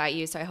curious about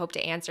you. So I hope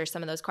to answer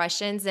some of those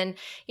questions. And,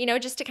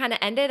 just to kind of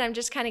end it, I'm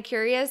just kind of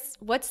curious,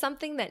 what's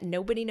something that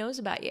nobody knows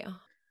about you?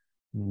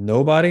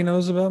 Nobody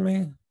knows about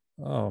me?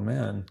 Oh,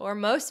 man. Or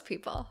most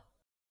people.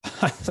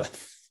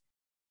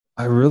 I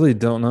I really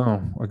don't know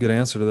a good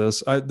answer to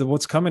this.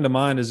 What's coming to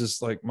mind is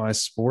just like my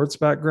sports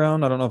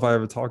background. I don't know if I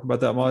ever talked about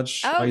that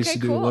much. Oh, I used okay,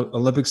 to do cool.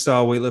 Olympic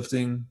style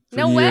weightlifting for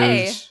No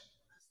way. years.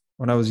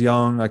 When I was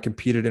young, I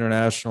competed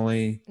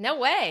internationally. No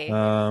way.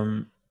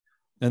 Um,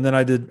 and then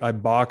I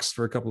boxed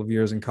for a couple of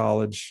years in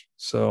college.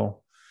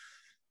 So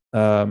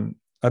I've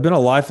been a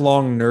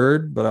lifelong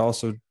nerd, but I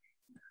also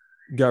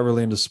got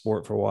really into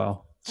sport for a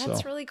while. That's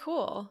So really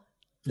cool.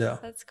 yeah.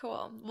 That's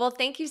cool. Well,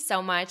 thank you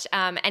so much.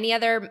 Any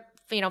other,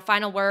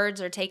 final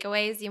words or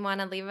takeaways you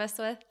want to leave us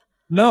with?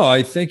 No,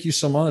 I thank you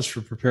so much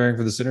for preparing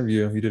for this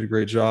interview. You did a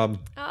great job.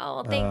 Oh,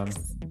 well, thanks.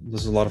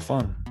 This is a lot of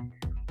fun.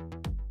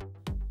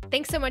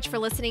 Thanks so much for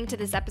listening to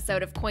this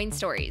episode of Coin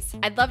Stories.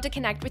 I'd love to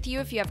connect with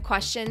you if you have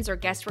questions or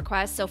guest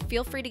requests, so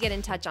feel free to get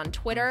in touch on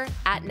Twitter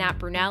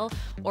 @NatBrunell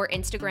or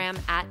Instagram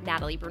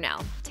 @Natalie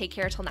Brunell. Take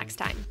care till next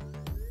time.